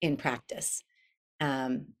in practice.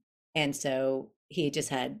 And so he just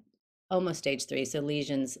had almost stage 3, so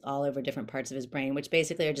lesions all over different parts of his brain, which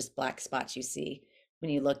basically are just black spots you see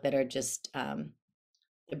when you look, that are just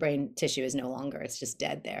the brain tissue is no longer, it's just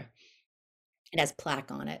dead there. It has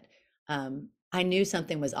plaque on it. I knew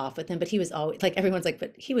something was off with him, but he was always like, everyone's like,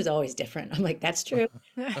 but he was always different. I'm like, that's true.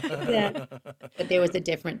 Yeah. But there was a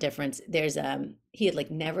difference. He had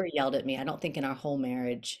like never yelled at me. I don't think in our whole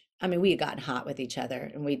marriage. I mean, we had gotten hot with each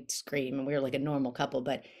other and we'd scream and we were like a normal couple,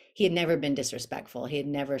 but he had never been disrespectful. He had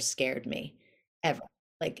never scared me ever.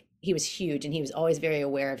 Like he was huge, and he was always very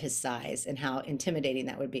aware of his size and how intimidating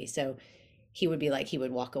that would be. So he would be like, he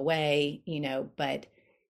would walk away, but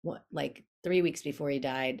like 3 weeks before he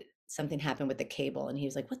died, something happened with the cable, and he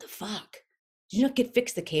was like, what the fuck? Did you not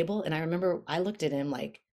fix the cable? And I remember I looked at him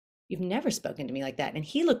like, you've never spoken to me like that. And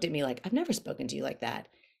he looked at me like, I've never spoken to you like that.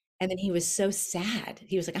 And then he was so sad.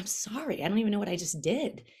 He was like, I'm sorry. I don't even know what I just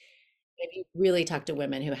did. If you really talk to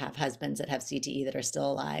women who have husbands that have CTE that are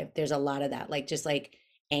still alive, there's a lot of that, like just like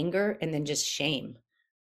anger and then just shame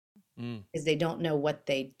because they don't know what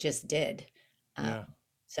they just did. Yeah.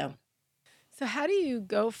 So how do you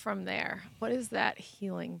go from there? What is that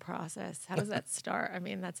healing process? How does that start? I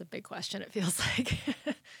mean, that's a big question, it feels like.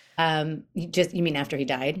 you mean after he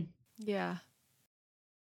died? Yeah.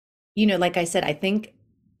 Like I said, I think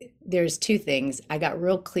there's 2 things. I got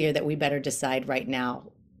real clear that we better decide right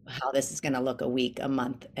now how this is going to look a week, a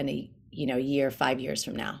month, and a year, 5 years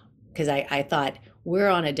from now. Because I thought we're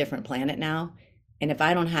on a different planet now. And if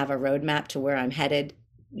I don't have a roadmap to where I'm headed,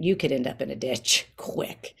 you could end up in a ditch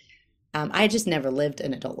quick. I just never lived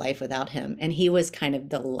an adult life without him. And he was kind of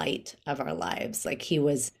the light of our lives. Like he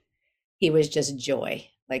was just joy.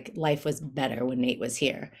 Like life was better when Nate was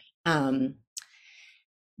here.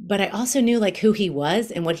 But I also knew like who he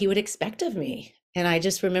was and what he would expect of me. And I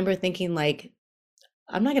just remember thinking like,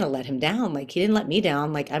 I'm not going to let him down. Like he didn't let me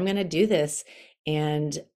down. Like I'm going to do this.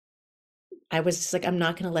 And I was just like, I'm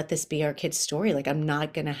not going to let this be our kid's story. Like I'm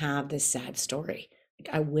not going to have this sad story.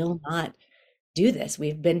 Like, I will not do this.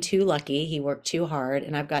 We've been too lucky. He worked too hard,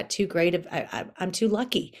 and I've got too great of, I'm too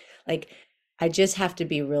lucky. Like, I just have to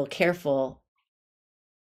be real careful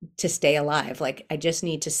to stay alive. Like, I just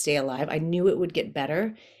need to stay alive. I knew it would get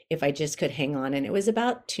better if I just could hang on. And it was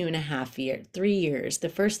about 2.5 years, 3 years. The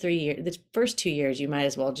first 3 years, the first 2 years, you might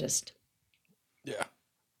as well just, Yeah.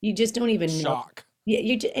 you just don't even know. Shock.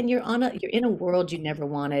 Yeah, and you're in a world you never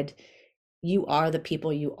wanted. You are the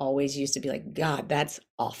people you always used to be like, God, that's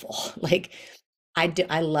awful. Like,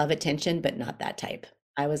 I love attention, but not that type.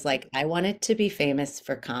 I was like, I wanted to be famous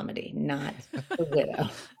for comedy, not the widow.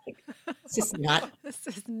 Like, it's just not, This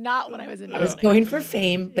is not what I was I was envisioning. going for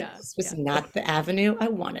fame, but Yeah, this was yeah, not the avenue I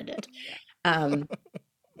wanted it. yeah. Um,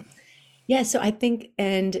 yeah, so I think,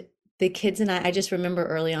 and the kids and I just remember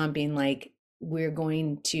early on being like, we're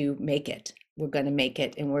going to make it. We're going to make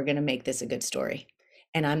it, and we're going to make this a good story.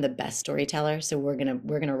 And I'm the best storyteller, so we're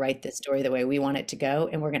gonna write this story the way we want it to go,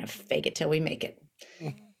 and we're gonna fake it till we make it.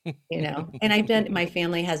 And my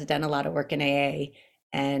family has done a lot of work in AA,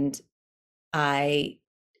 and I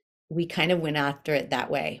we kind of went after it that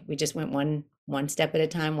way. We just went one step at a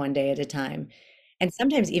time, one day at a time. And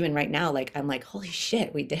sometimes even right now, like, I'm like, holy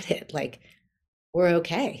shit, we did it. Like, we're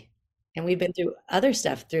okay. And we've been through other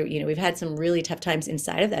stuff through, we've had some really tough times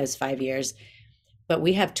inside of those 5 years, but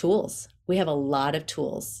we have tools. We have a lot of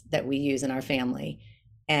tools that we use in our family.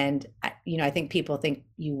 And I think people think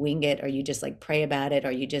you wing it, or you just like pray about it,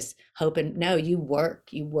 or you just hope. And no, you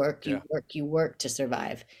work, you work, you Yeah. work, you work to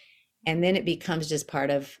survive. And then it becomes just part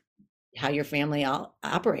of how your family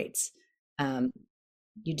operates.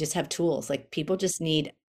 You just have tools. Like, people just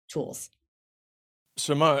need tools.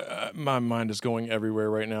 So my mind is going everywhere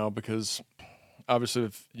right now because obviously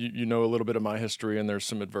if you know a little bit of my history, and there's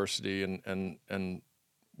some adversity, and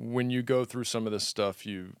when you go through some of this stuff,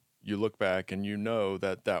 you look back and you know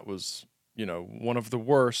that was one of the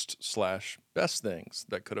worst / best things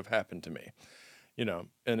that could have happened to me, in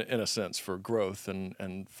a sense, for growth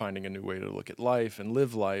and finding a new way to look at life and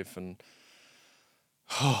live life. And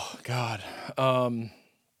oh God,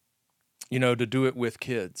 to do it with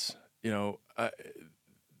kids,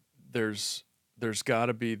 there's got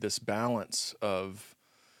to be this balance of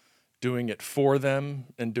doing it for them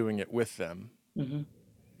and doing it with them. Mm-hmm.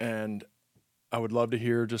 And I would love to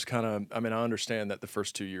hear just kind of, I understand that the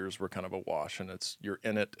first 2 years were kind of a wash, and you're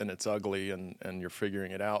in it and it's ugly, and you're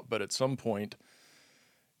figuring it out. But at some point,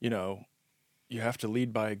 you have to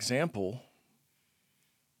lead by example,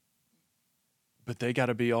 but they got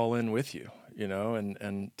to be all in with you,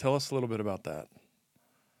 and tell us a little bit about that.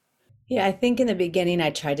 Yeah, I think in the beginning I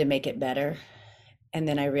tried to make it better. And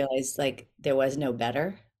then I realized, like, there was no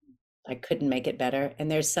better. I couldn't make it better. And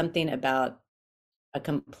there's something about a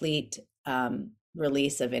complete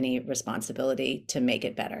release of any responsibility to make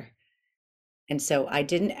it better. And so I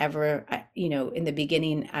didn't ever, in the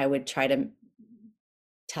beginning, I would try to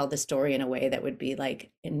tell the story in a way that would be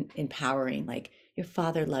like empowering, like, your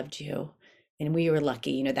father loved you and we were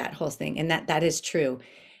lucky, that whole thing. And that is true.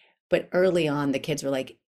 But early on, the kids were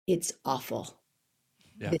like, it's awful.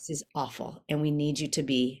 Yeah. This is awful. And we need you to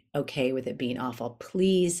be okay with it being awful.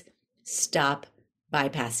 Please stop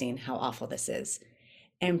bypassing how awful this is.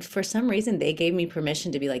 And for some reason, they gave me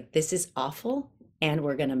permission to be like, this is awful, and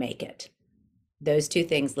we're going to make it. Those two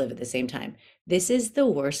things live at the same time. This is the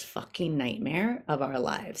worst fucking nightmare of our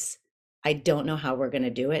lives. I don't know how we're going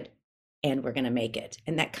to do it, and we're going to make it.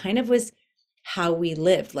 And that kind of was how we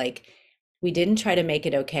lived. Like, we didn't try to make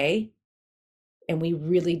it okay, and we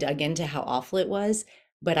really dug into how awful it was,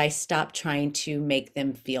 but I stopped trying to make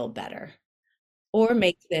them feel better or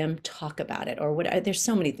make them talk about it or what. There's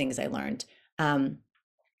so many things I learned.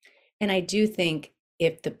 And I do think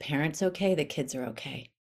if the parent's okay, the kids are okay.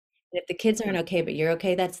 And if the kids aren't okay, but you're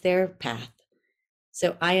okay, that's their path.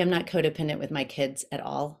 So I am not codependent with my kids at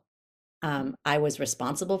all. I was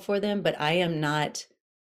responsible for them, but I'm not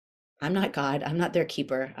God. I'm not their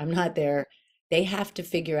keeper. I'm not their, they have to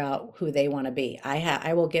figure out who they want to be.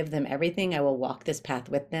 I will give them everything. I will walk this path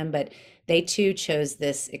with them, but they too chose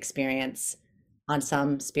this experience on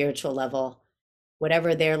some spiritual level.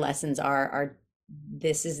 Whatever their lessons are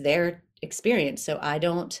this is their experience. So I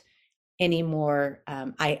don't anymore.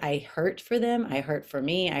 I hurt for them. I hurt for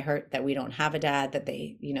me. I hurt that we don't have a dad, that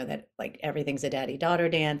they, that like everything's a daddy-daughter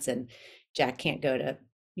dance, and Jack can't go to,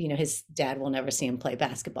 his dad will never see him play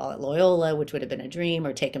basketball at Loyola, which would have been a dream,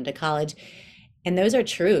 or take him to college. And those are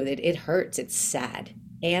true. It hurts. It's sad.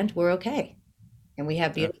 And we're okay. And we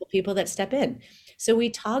have beautiful people that step in. So we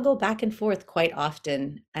toggle back and forth quite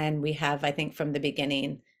often. And we have, I think, from the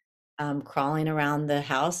beginning, crawling around the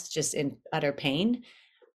house just in utter pain.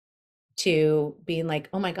 to being like,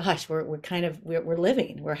 oh my gosh, we're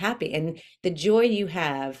living, we're happy. And the joy you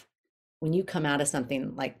have when you come out of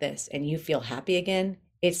something like this and you feel happy again,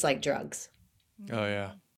 it's like drugs. Oh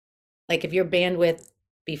yeah. Like if your bandwidth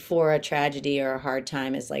before a tragedy or a hard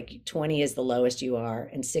time is like 20 is the lowest you are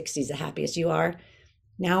and 60 is the happiest you are.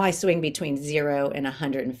 Now I swing between 0 and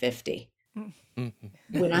 150.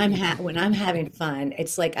 When I'm having fun,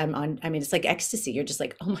 it's like it's like ecstasy. You're just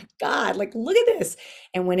like, oh my God, like look at this.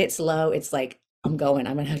 And when it's low, it's like, I'm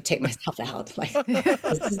gonna have to take myself out. Like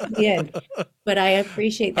this is the end. But I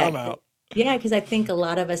appreciate that. I'm out. Yeah, because I think a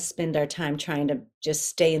lot of us spend our time trying to just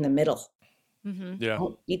stay in the middle. Yeah.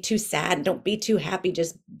 Don't be too sad. Don't be too happy.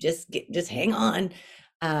 Just hang on.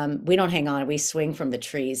 We don't hang on. We swing from the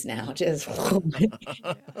trees now. Just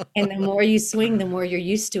and the more you swing, the more you're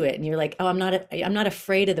used to it. And you're like, oh, I'm not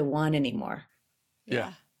afraid of the one anymore.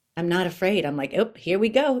 Yeah. I'm not afraid. I'm like, oh, here we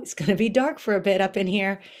go. It's going to be dark for a bit up in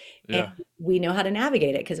here. Yeah. And we know how to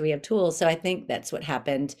navigate it because we have tools. So I think that's what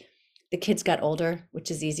happened. The kids got older, which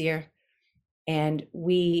is easier. And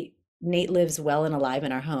Nate lives well and alive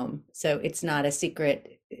in our home. So it's not a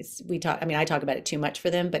secret. I talk about it too much for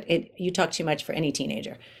them, but you talk too much for any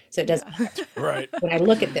teenager. So it doesn't matter. Right. When I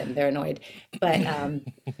look at them, they're annoyed. But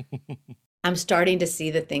I'm starting to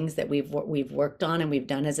see the things that we've worked on and we've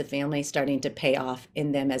done as a family starting to pay off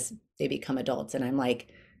in them as they become adults. And I'm like,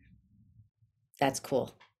 that's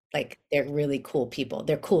cool. Like they're really cool people.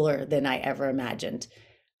 They're cooler than I ever imagined.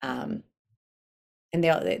 And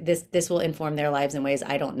this will inform their lives in ways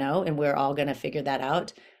I don't know, and we're all going to figure that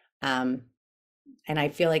out. And I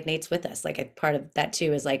feel like Nate's with us. Like a part of that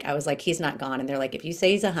too is like I was like, he's not gone, and they're like, if you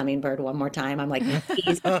say he's a hummingbird one more time, I'm like,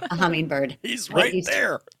 he's a hummingbird. He's right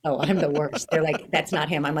there. Oh, I'm the worst. They're like, that's not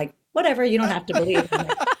him. I'm like, whatever. You don't have to believe. I'm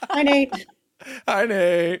like, hi Nate. Hi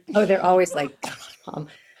Nate. Oh, they're always like,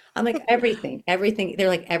 I'm like everything. They're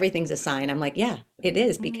like everything's a sign. I'm like, yeah, it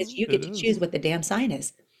is because you get to choose what the damn sign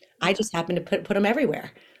is. I just happen to put them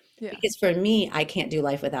everywhere because for me, I can't do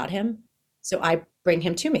life without him. So I bring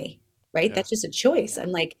him to me, right? Yeah. That's just a choice.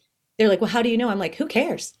 I'm like, they're like, well, how do you know? I'm like, who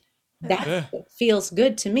cares? That feels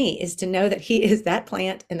good to me is to know that he is that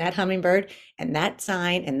plant and that hummingbird and that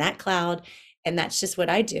sign and that cloud. And that's just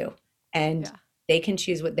what I do. And they can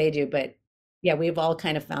choose what they do. But yeah, we've all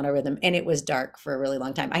kind of found our rhythm, and it was dark for a really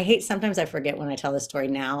long time. Sometimes I forget when I tell the story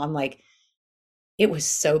now, I'm like, it was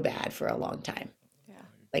so bad for a long time.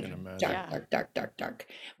 Like dark.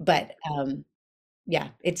 But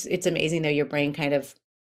it's amazing though. Your brain kind of,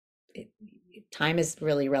 time is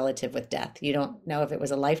really relative with death. You don't know if it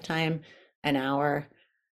was a lifetime, an hour.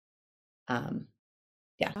 Do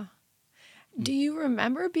you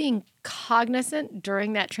remember being cognizant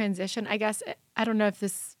during that transition? I guess, I don't know if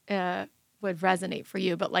this would resonate for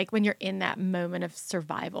you, but like when you're in that moment of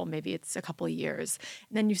survival, maybe it's a couple of years,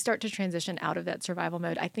 and then you start to transition out of that survival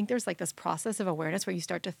mode. I think there's like this process of awareness where you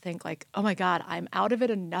start to think like, oh my God, I'm out of it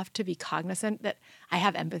enough to be cognizant that I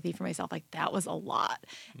have empathy for myself. Like that was a lot.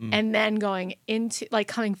 And then going into like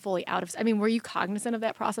coming fully out of, were you cognizant of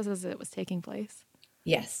that process as it was taking place?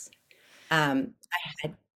 Yes.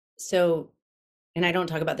 And I don't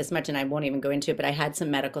talk about this much and I won't even go into it, but I had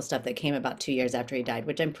some medical stuff that came about 2 years after he died,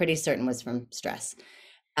 which I'm pretty certain was from stress.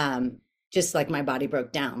 Just like my body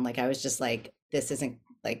broke down. Like I was just like, this isn't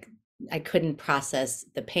like, I couldn't process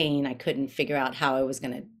the pain. I couldn't figure out how I was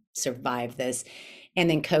going to survive this. And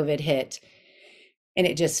then COVID hit and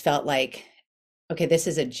it just felt like, okay, this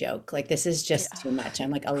is a joke. Like this is just too much.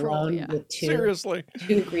 I'm like alone with two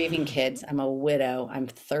grieving kids. I'm a widow. I'm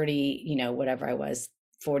 30, whatever I was.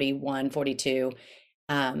 41, 42.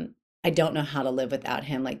 I don't know how to live without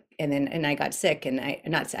him. Like, and I got sick and I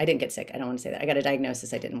didn't get sick. I don't want to say that. I got a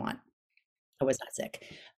diagnosis I didn't want. I was not sick.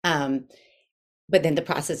 But then the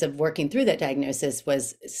process of working through that diagnosis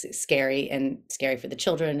was scary for the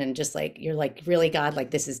children. And just like, you're like, really, God,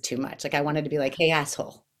 like, this is too much. Like, I wanted to be like, hey,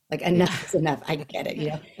 asshole, like enough is enough. I get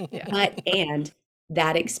it, But, and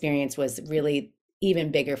that experience was really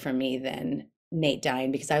even bigger for me than Nate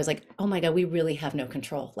dying, because I was like, oh my God, we really have no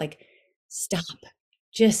control. Like,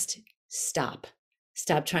 just stop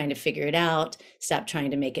trying to figure it out. Stop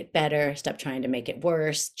trying to make it better. Stop trying to make it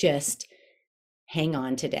worse. Just hang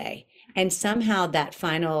on today. And somehow that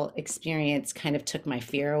final experience kind of took my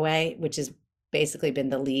fear away, which has basically been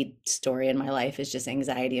the lead story in my life, is just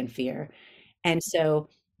anxiety and fear. And so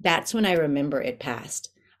that's when I remember it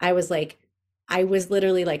passed. I was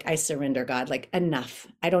literally like, I surrender, God, like enough.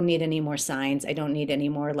 I don't need any more signs. I don't need any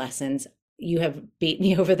more lessons. You have beat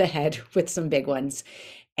me over the head with some big ones.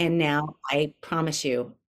 And now I promise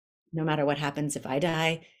you, no matter what happens, if I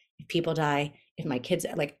die, if people die, if my kids,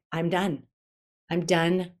 like, I'm done. I'm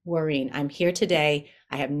done worrying. I'm here today.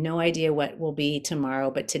 I have no idea what will be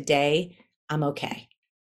tomorrow, but today I'm okay.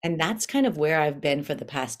 And that's kind of where I've been for the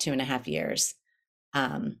past 2.5 years,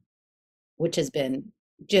 um, which has been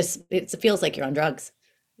just, it feels like you're on drugs.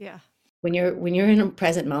 Yeah. When you're in a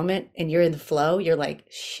present moment and you're in the flow, you're like,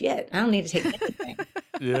 shit, I don't need to take anything.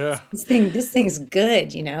 Yeah. This thing's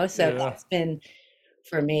good, So Yeah. that's been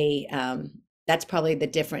for me. That's probably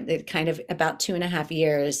it kind of about 2.5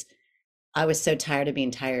 years. I was so tired of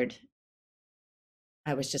being tired.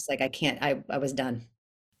 I was just like, I was done.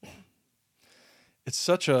 It's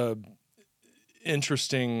such a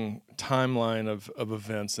interesting timeline of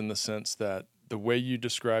events in the sense that the way you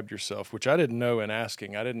described yourself, which I didn't know in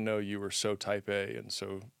asking, I didn't know you were so type A and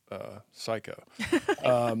so psycho.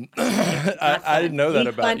 I didn't know that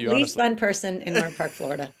about you, Least honestly. fun person in North Park,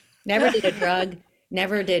 Florida. Never did a drug,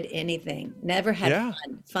 never did anything, never had Yeah.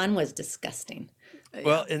 fun. Fun was disgusting.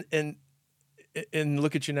 Well, and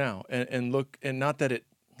look at you now, and look, and not that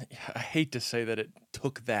I hate to say that it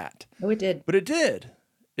took that, Oh, it did. but it did,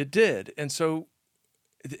 and so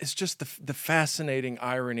it's just the fascinating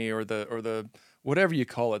irony, or the whatever you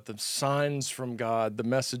call it, the signs from God, the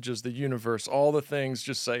messages, the universe, all the things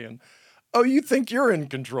just saying, "Oh, you think you're in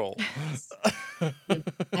control?" I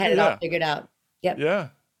had it all figured out. Yep. Yeah.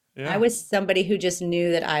 I was somebody who just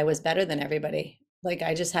knew that I was better than everybody. Like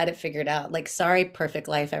I just had it figured out. Like, sorry, perfect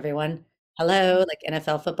life, everyone. Hello, like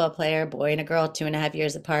NFL football player, boy and a girl, 2.5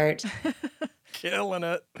 years apart. Killing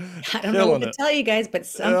it. I don't know what to tell you guys, but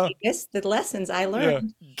somebody missed the lessons I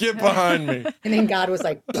learned. Yeah. Get behind me. And then God was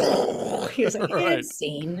like, he was like, Right. it's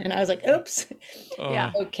seen. And I was like, oops.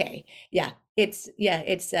 Yeah. Okay. Yeah.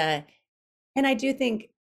 And I do think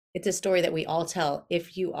it's a story that we all tell.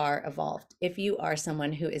 If you are evolved, if you are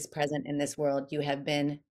someone who is present in this world, you have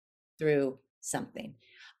been through something.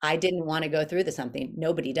 I didn't want to go through the something.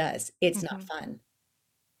 Nobody does. It's not fun.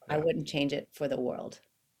 I wouldn't change it for the world.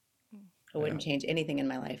 I wouldn't change anything in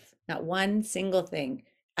my life. Not one single thing.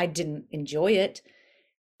 I didn't enjoy it,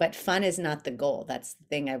 but fun is not the goal. That's the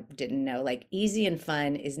thing I didn't know. Like easy and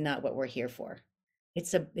fun is not what we're here for. It's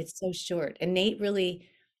so short. And Nate really,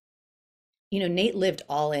 Nate lived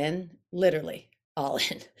all in, literally all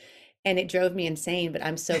in. And it drove me insane, but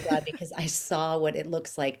I'm so glad because I saw what it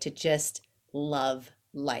looks like to just love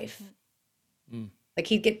life. Like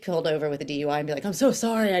he'd get pulled over with a DUI and be like, I'm so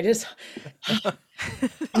sorry. I just,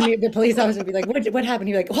 and the police officer would be like, what happened?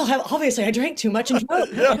 He'd be like, well, obviously I drank too much and drove.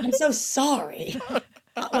 I'm so sorry.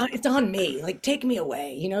 It's on me. Like, take me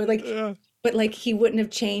away, but like, he wouldn't have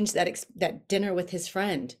changed that dinner with his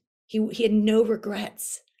friend. He had no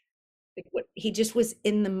regrets. Like, he just was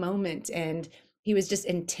in the moment and he was just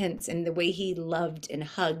intense. And the way he loved and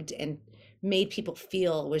hugged and made people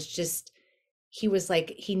feel was just, he was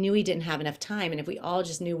like, he knew he didn't have enough time. And if we all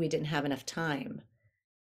just knew we didn't have enough time,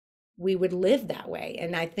 we would live that way.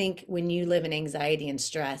 And I think when you live in anxiety and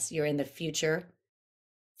stress, you're in the future,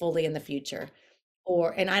 fully in the future.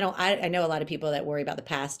 And I know a lot of people that worry about the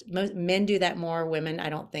past. Most men do that more. Women, I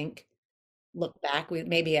don't think, look back. We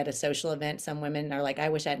maybe at a social event, some women are like, I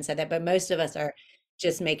wish I hadn't said that. But most of us are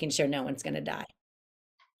just making sure no one's going to die.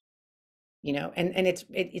 And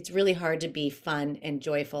it's really hard to be fun and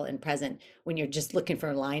joyful and present when you're just looking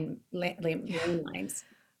for lines.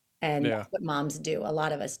 And that's what moms do. A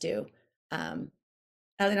lot of us do. And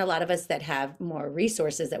a lot of us that have more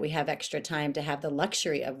resources, that we have extra time to have the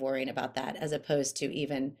luxury of worrying about that, as opposed to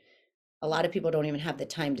even a lot of people don't even have the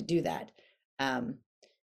time to do that.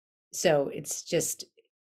 So it's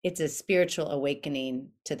a spiritual awakening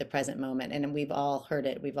to the present moment. And we've all heard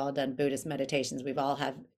it. We've all done Buddhist meditations. We've all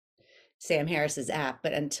have Sam Harris's app,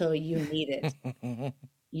 but until you need it,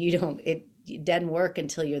 it doesn't work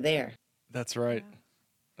until you're there. That's right.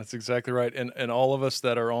 That's exactly right. And all of us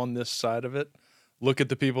that are on this side of it, look at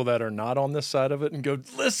the people that are not on this side of it and go,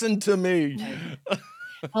 listen to me.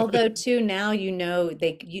 Although too, now,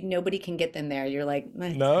 nobody can get them there. You're like,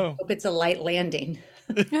 no, hope it's a light landing.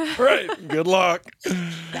 Right. Good luck.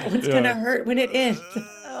 That one's going to hurt when it ends.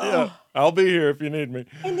 Yeah. I'll be here if you need me.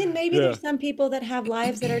 And then maybe there's some people that have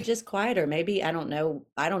lives that are just quieter. Maybe, I don't know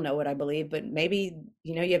what I believe, but maybe,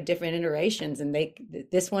 you have different iterations and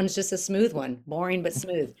this one's just a smooth one, boring, but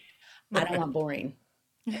smooth. I don't want boring.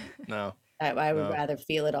 No. I would rather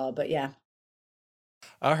feel it all, but yeah.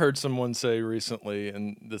 I heard someone say recently,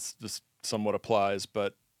 and this somewhat applies,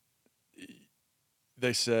 but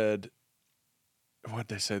they said, what'd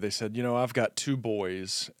they say? They said, I've got 2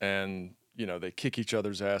 boys and they kick each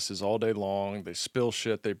other's asses all day long. They spill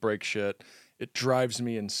shit. They break shit. It drives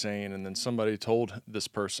me insane. And then somebody told this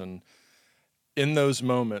person, in those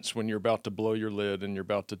moments when you're about to blow your lid and you're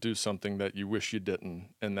about to do something that you wish you didn't,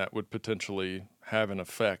 and that would potentially have an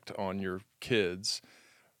effect on your kids,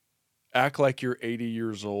 act like you're 80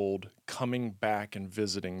 years old coming back and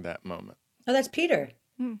visiting that moment. Oh, that's Peter.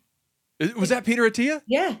 Was that Peter Attia?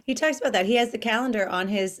 Yeah, he talks about that. He has the calendar on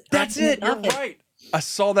his. That's on his it. You're office. right. I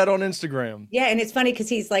saw that on Instagram. Yeah, and it's funny because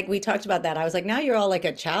he's like, we talked about that. I was like, now you're all like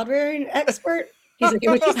a child rearing expert. He's like, it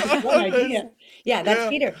was just a fun idea. Yeah, that's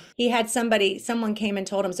Peter. He had someone came and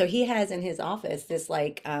told him. So he has in his office this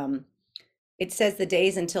like, it says the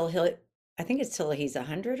days until I think it's till he's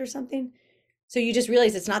 100 or something. So you just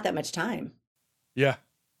realize it's not that much time. Yeah,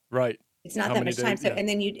 right. It's not How that many much time. days? So, Yeah. and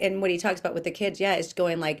then and what he talks about with the kids, yeah, is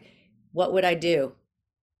going like, what would I do?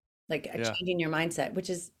 Like Yeah. changing your mindset, which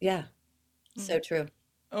is, yeah, so true.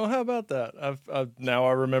 Oh, how about that? Now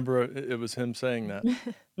I remember it was him saying that.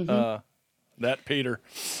 Mhm. That Peter.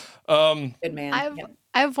 Good man. Yeah.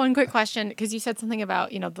 I have one quick question because you said something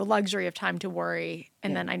about, the luxury of time to worry.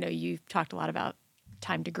 And Yeah. then I know you've talked a lot about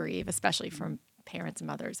time to grieve, especially from parents and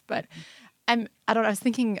mothers. But Mm-hmm. I don't know, I was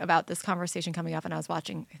thinking about this conversation coming up and I was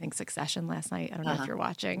watching, I think, Succession last night. I don't know if you're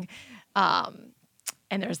watching.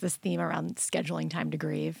 And there's this theme around scheduling time to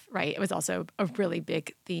grieve, right? It was also a really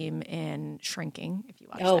big theme in Shrinking, if you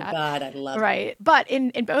watch Oh that. God, I love it. Right. But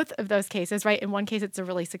in both of those cases, right, in one case, it's a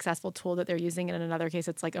really successful tool that they're using. And in another case,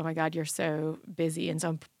 it's like, oh my God, you're so busy and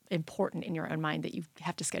so important in your own mind that you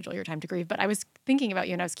have to schedule your time to grieve. But I was thinking about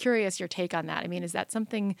you and I was curious your take on that. I mean, is that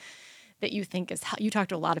something that you think is, you talk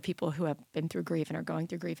to a lot of people who have been through grief and are going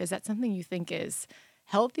through grief. Is that something you think is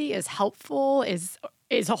healthy, is helpful, is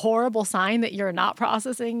a horrible sign that you're not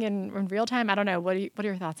processing in real time? I don't know. What are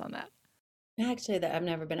your thoughts on that? Actually, that I've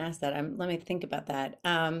never been asked that. Let me think about that.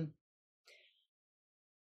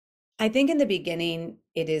 I think in the beginning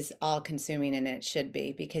it is all consuming and it should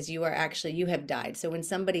be because you have died. So when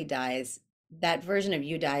somebody dies, that version of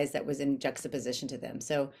you dies that was in juxtaposition to them.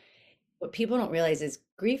 So what people don't realize is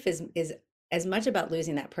grief is as much about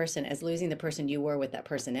losing that person as losing the person you were with that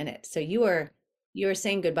person in it. So you're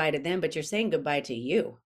saying goodbye to them, but you're saying goodbye to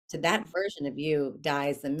you. So that version of you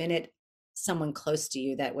dies the minute someone close to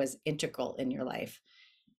you that was integral in your life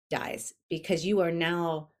dies because you are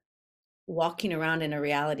now walking around in a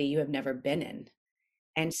reality you have never been in.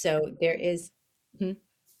 And so there is. Hmm?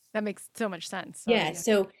 That makes so much sense. Yeah.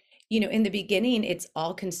 So, in the beginning, it's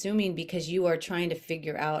all consuming because you are trying to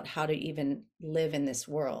figure out how to even live in this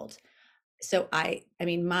world. So I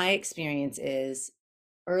mean, my experience is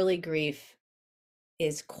early grief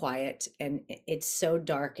is quiet and it's so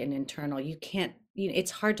dark and internal. You can't,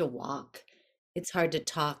 it's hard to walk. It's hard to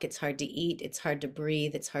talk. It's hard to eat. It's hard to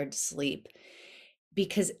breathe. It's hard to sleep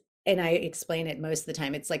because, and I explain it most of the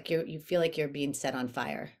time. It's like you feel like you're being set on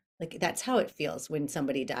fire. Like that's how it feels when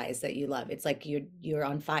somebody dies that you love. It's like you're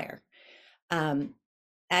on fire.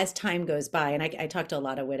 As time goes by, and I talk to a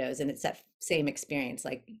lot of widows, and it's that same experience.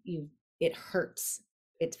 Like it hurts.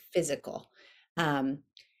 It's physical.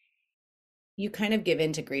 You kind of give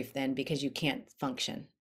in to grief then because you can't function.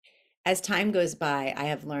 As time goes by, I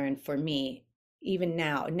have learned for me, even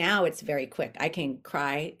now it's very quick. I can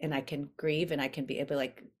cry and I can grieve and it'll be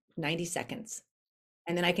like 90 seconds.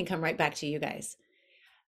 And then I can come right back to you guys.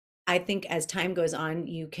 I think as time goes on,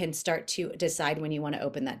 you can start to decide when you want to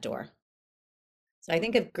open that door. So I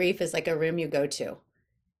think of grief as like a room you go to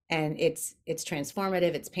and it's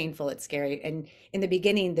transformative, it's painful, it's scary. And in the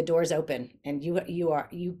beginning, the door's open and you are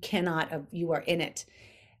in it.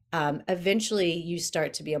 Eventually you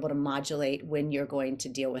start to be able to modulate when you're going to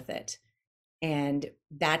deal with it. And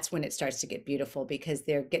that's when it starts to get beautiful because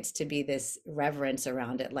there gets to be this reverence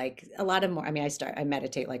around it. Like a lot of more, I mean, I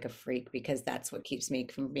meditate like a freak because that's what keeps me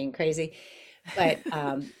from being crazy. But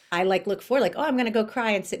I like look forward, like, oh, I'm going to go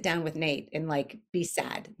cry and sit down with Nate and like be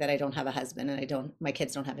sad that I don't have a husband and my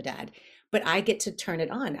kids don't have a dad, but I get to turn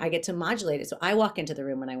it on. I get to modulate it. So I walk into the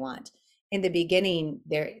room when I want. In the beginning,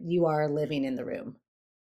 you are living in the room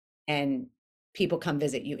and people come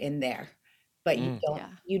visit you in there. But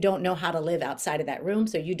you don't know how to live outside of that room,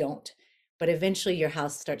 so you don't. But eventually your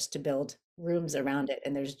house starts to build rooms around it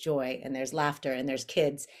and there's joy and there's laughter and there's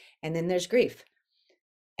kids and then there's grief.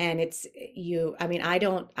 And I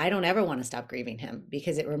don't ever want to stop grieving him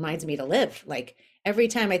because it reminds me to live. Like every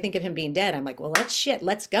time I think of him being dead, I'm like, well,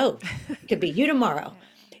 let's go. It could be you tomorrow.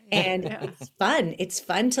 And it's fun. It's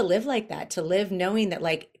fun to live like that, to live knowing that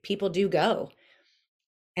like people do go.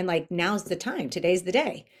 And like now's the time, today's the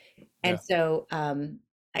day. And so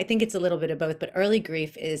I think it's a little bit of both, but early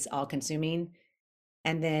grief is all consuming.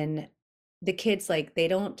 And then the kids, like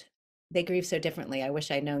they grieve so differently. I wish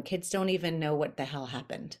I'd known. Kids don't even know what the hell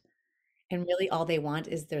happened. And really all they want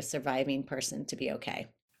is their surviving person to be okay.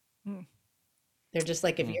 They're just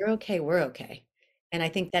like, if you're okay, we're okay. And I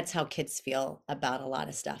think that's how kids feel about a lot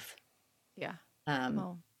of stuff. Yeah.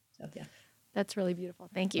 So yeah. That's really beautiful.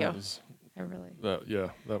 Thank you. I really.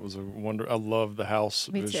 That was a wonder. I love the house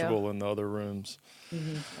Me visual too. in the other rooms.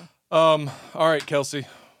 Mm-hmm. All right, Kelsey.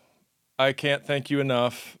 I can't thank you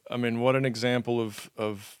enough. I mean, what an example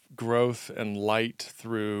of growth and light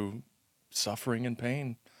through suffering and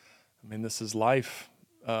pain. I mean, this is life.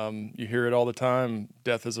 You hear it all the time.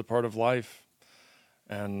 Death is a part of life.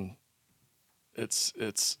 And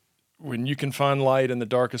it's when you can find light in the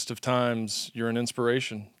darkest of times, you're an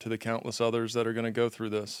inspiration to the countless others that are going to go through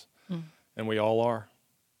this. And we all are.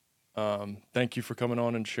 Thank you for coming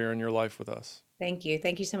on and sharing your life with us. Thank you.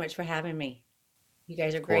 Thank you so much for having me. You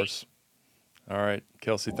guys are Of great. course. All right,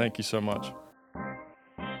 Kelsey, thank you so much.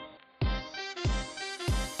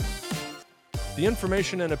 The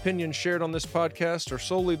information and opinions shared on this podcast are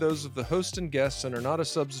solely those of the host and guests and are not a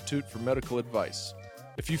substitute for medical advice.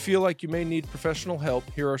 If you feel like you may need professional help,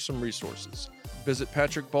 here are some resources. Visit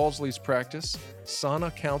Patrick Balsley's practice,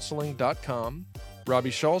 sanacounseling.com,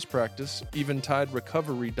 Robbie Shaw's practice,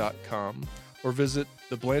 eventiderecovery.com, or visit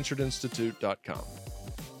theblanchardinstitute.com.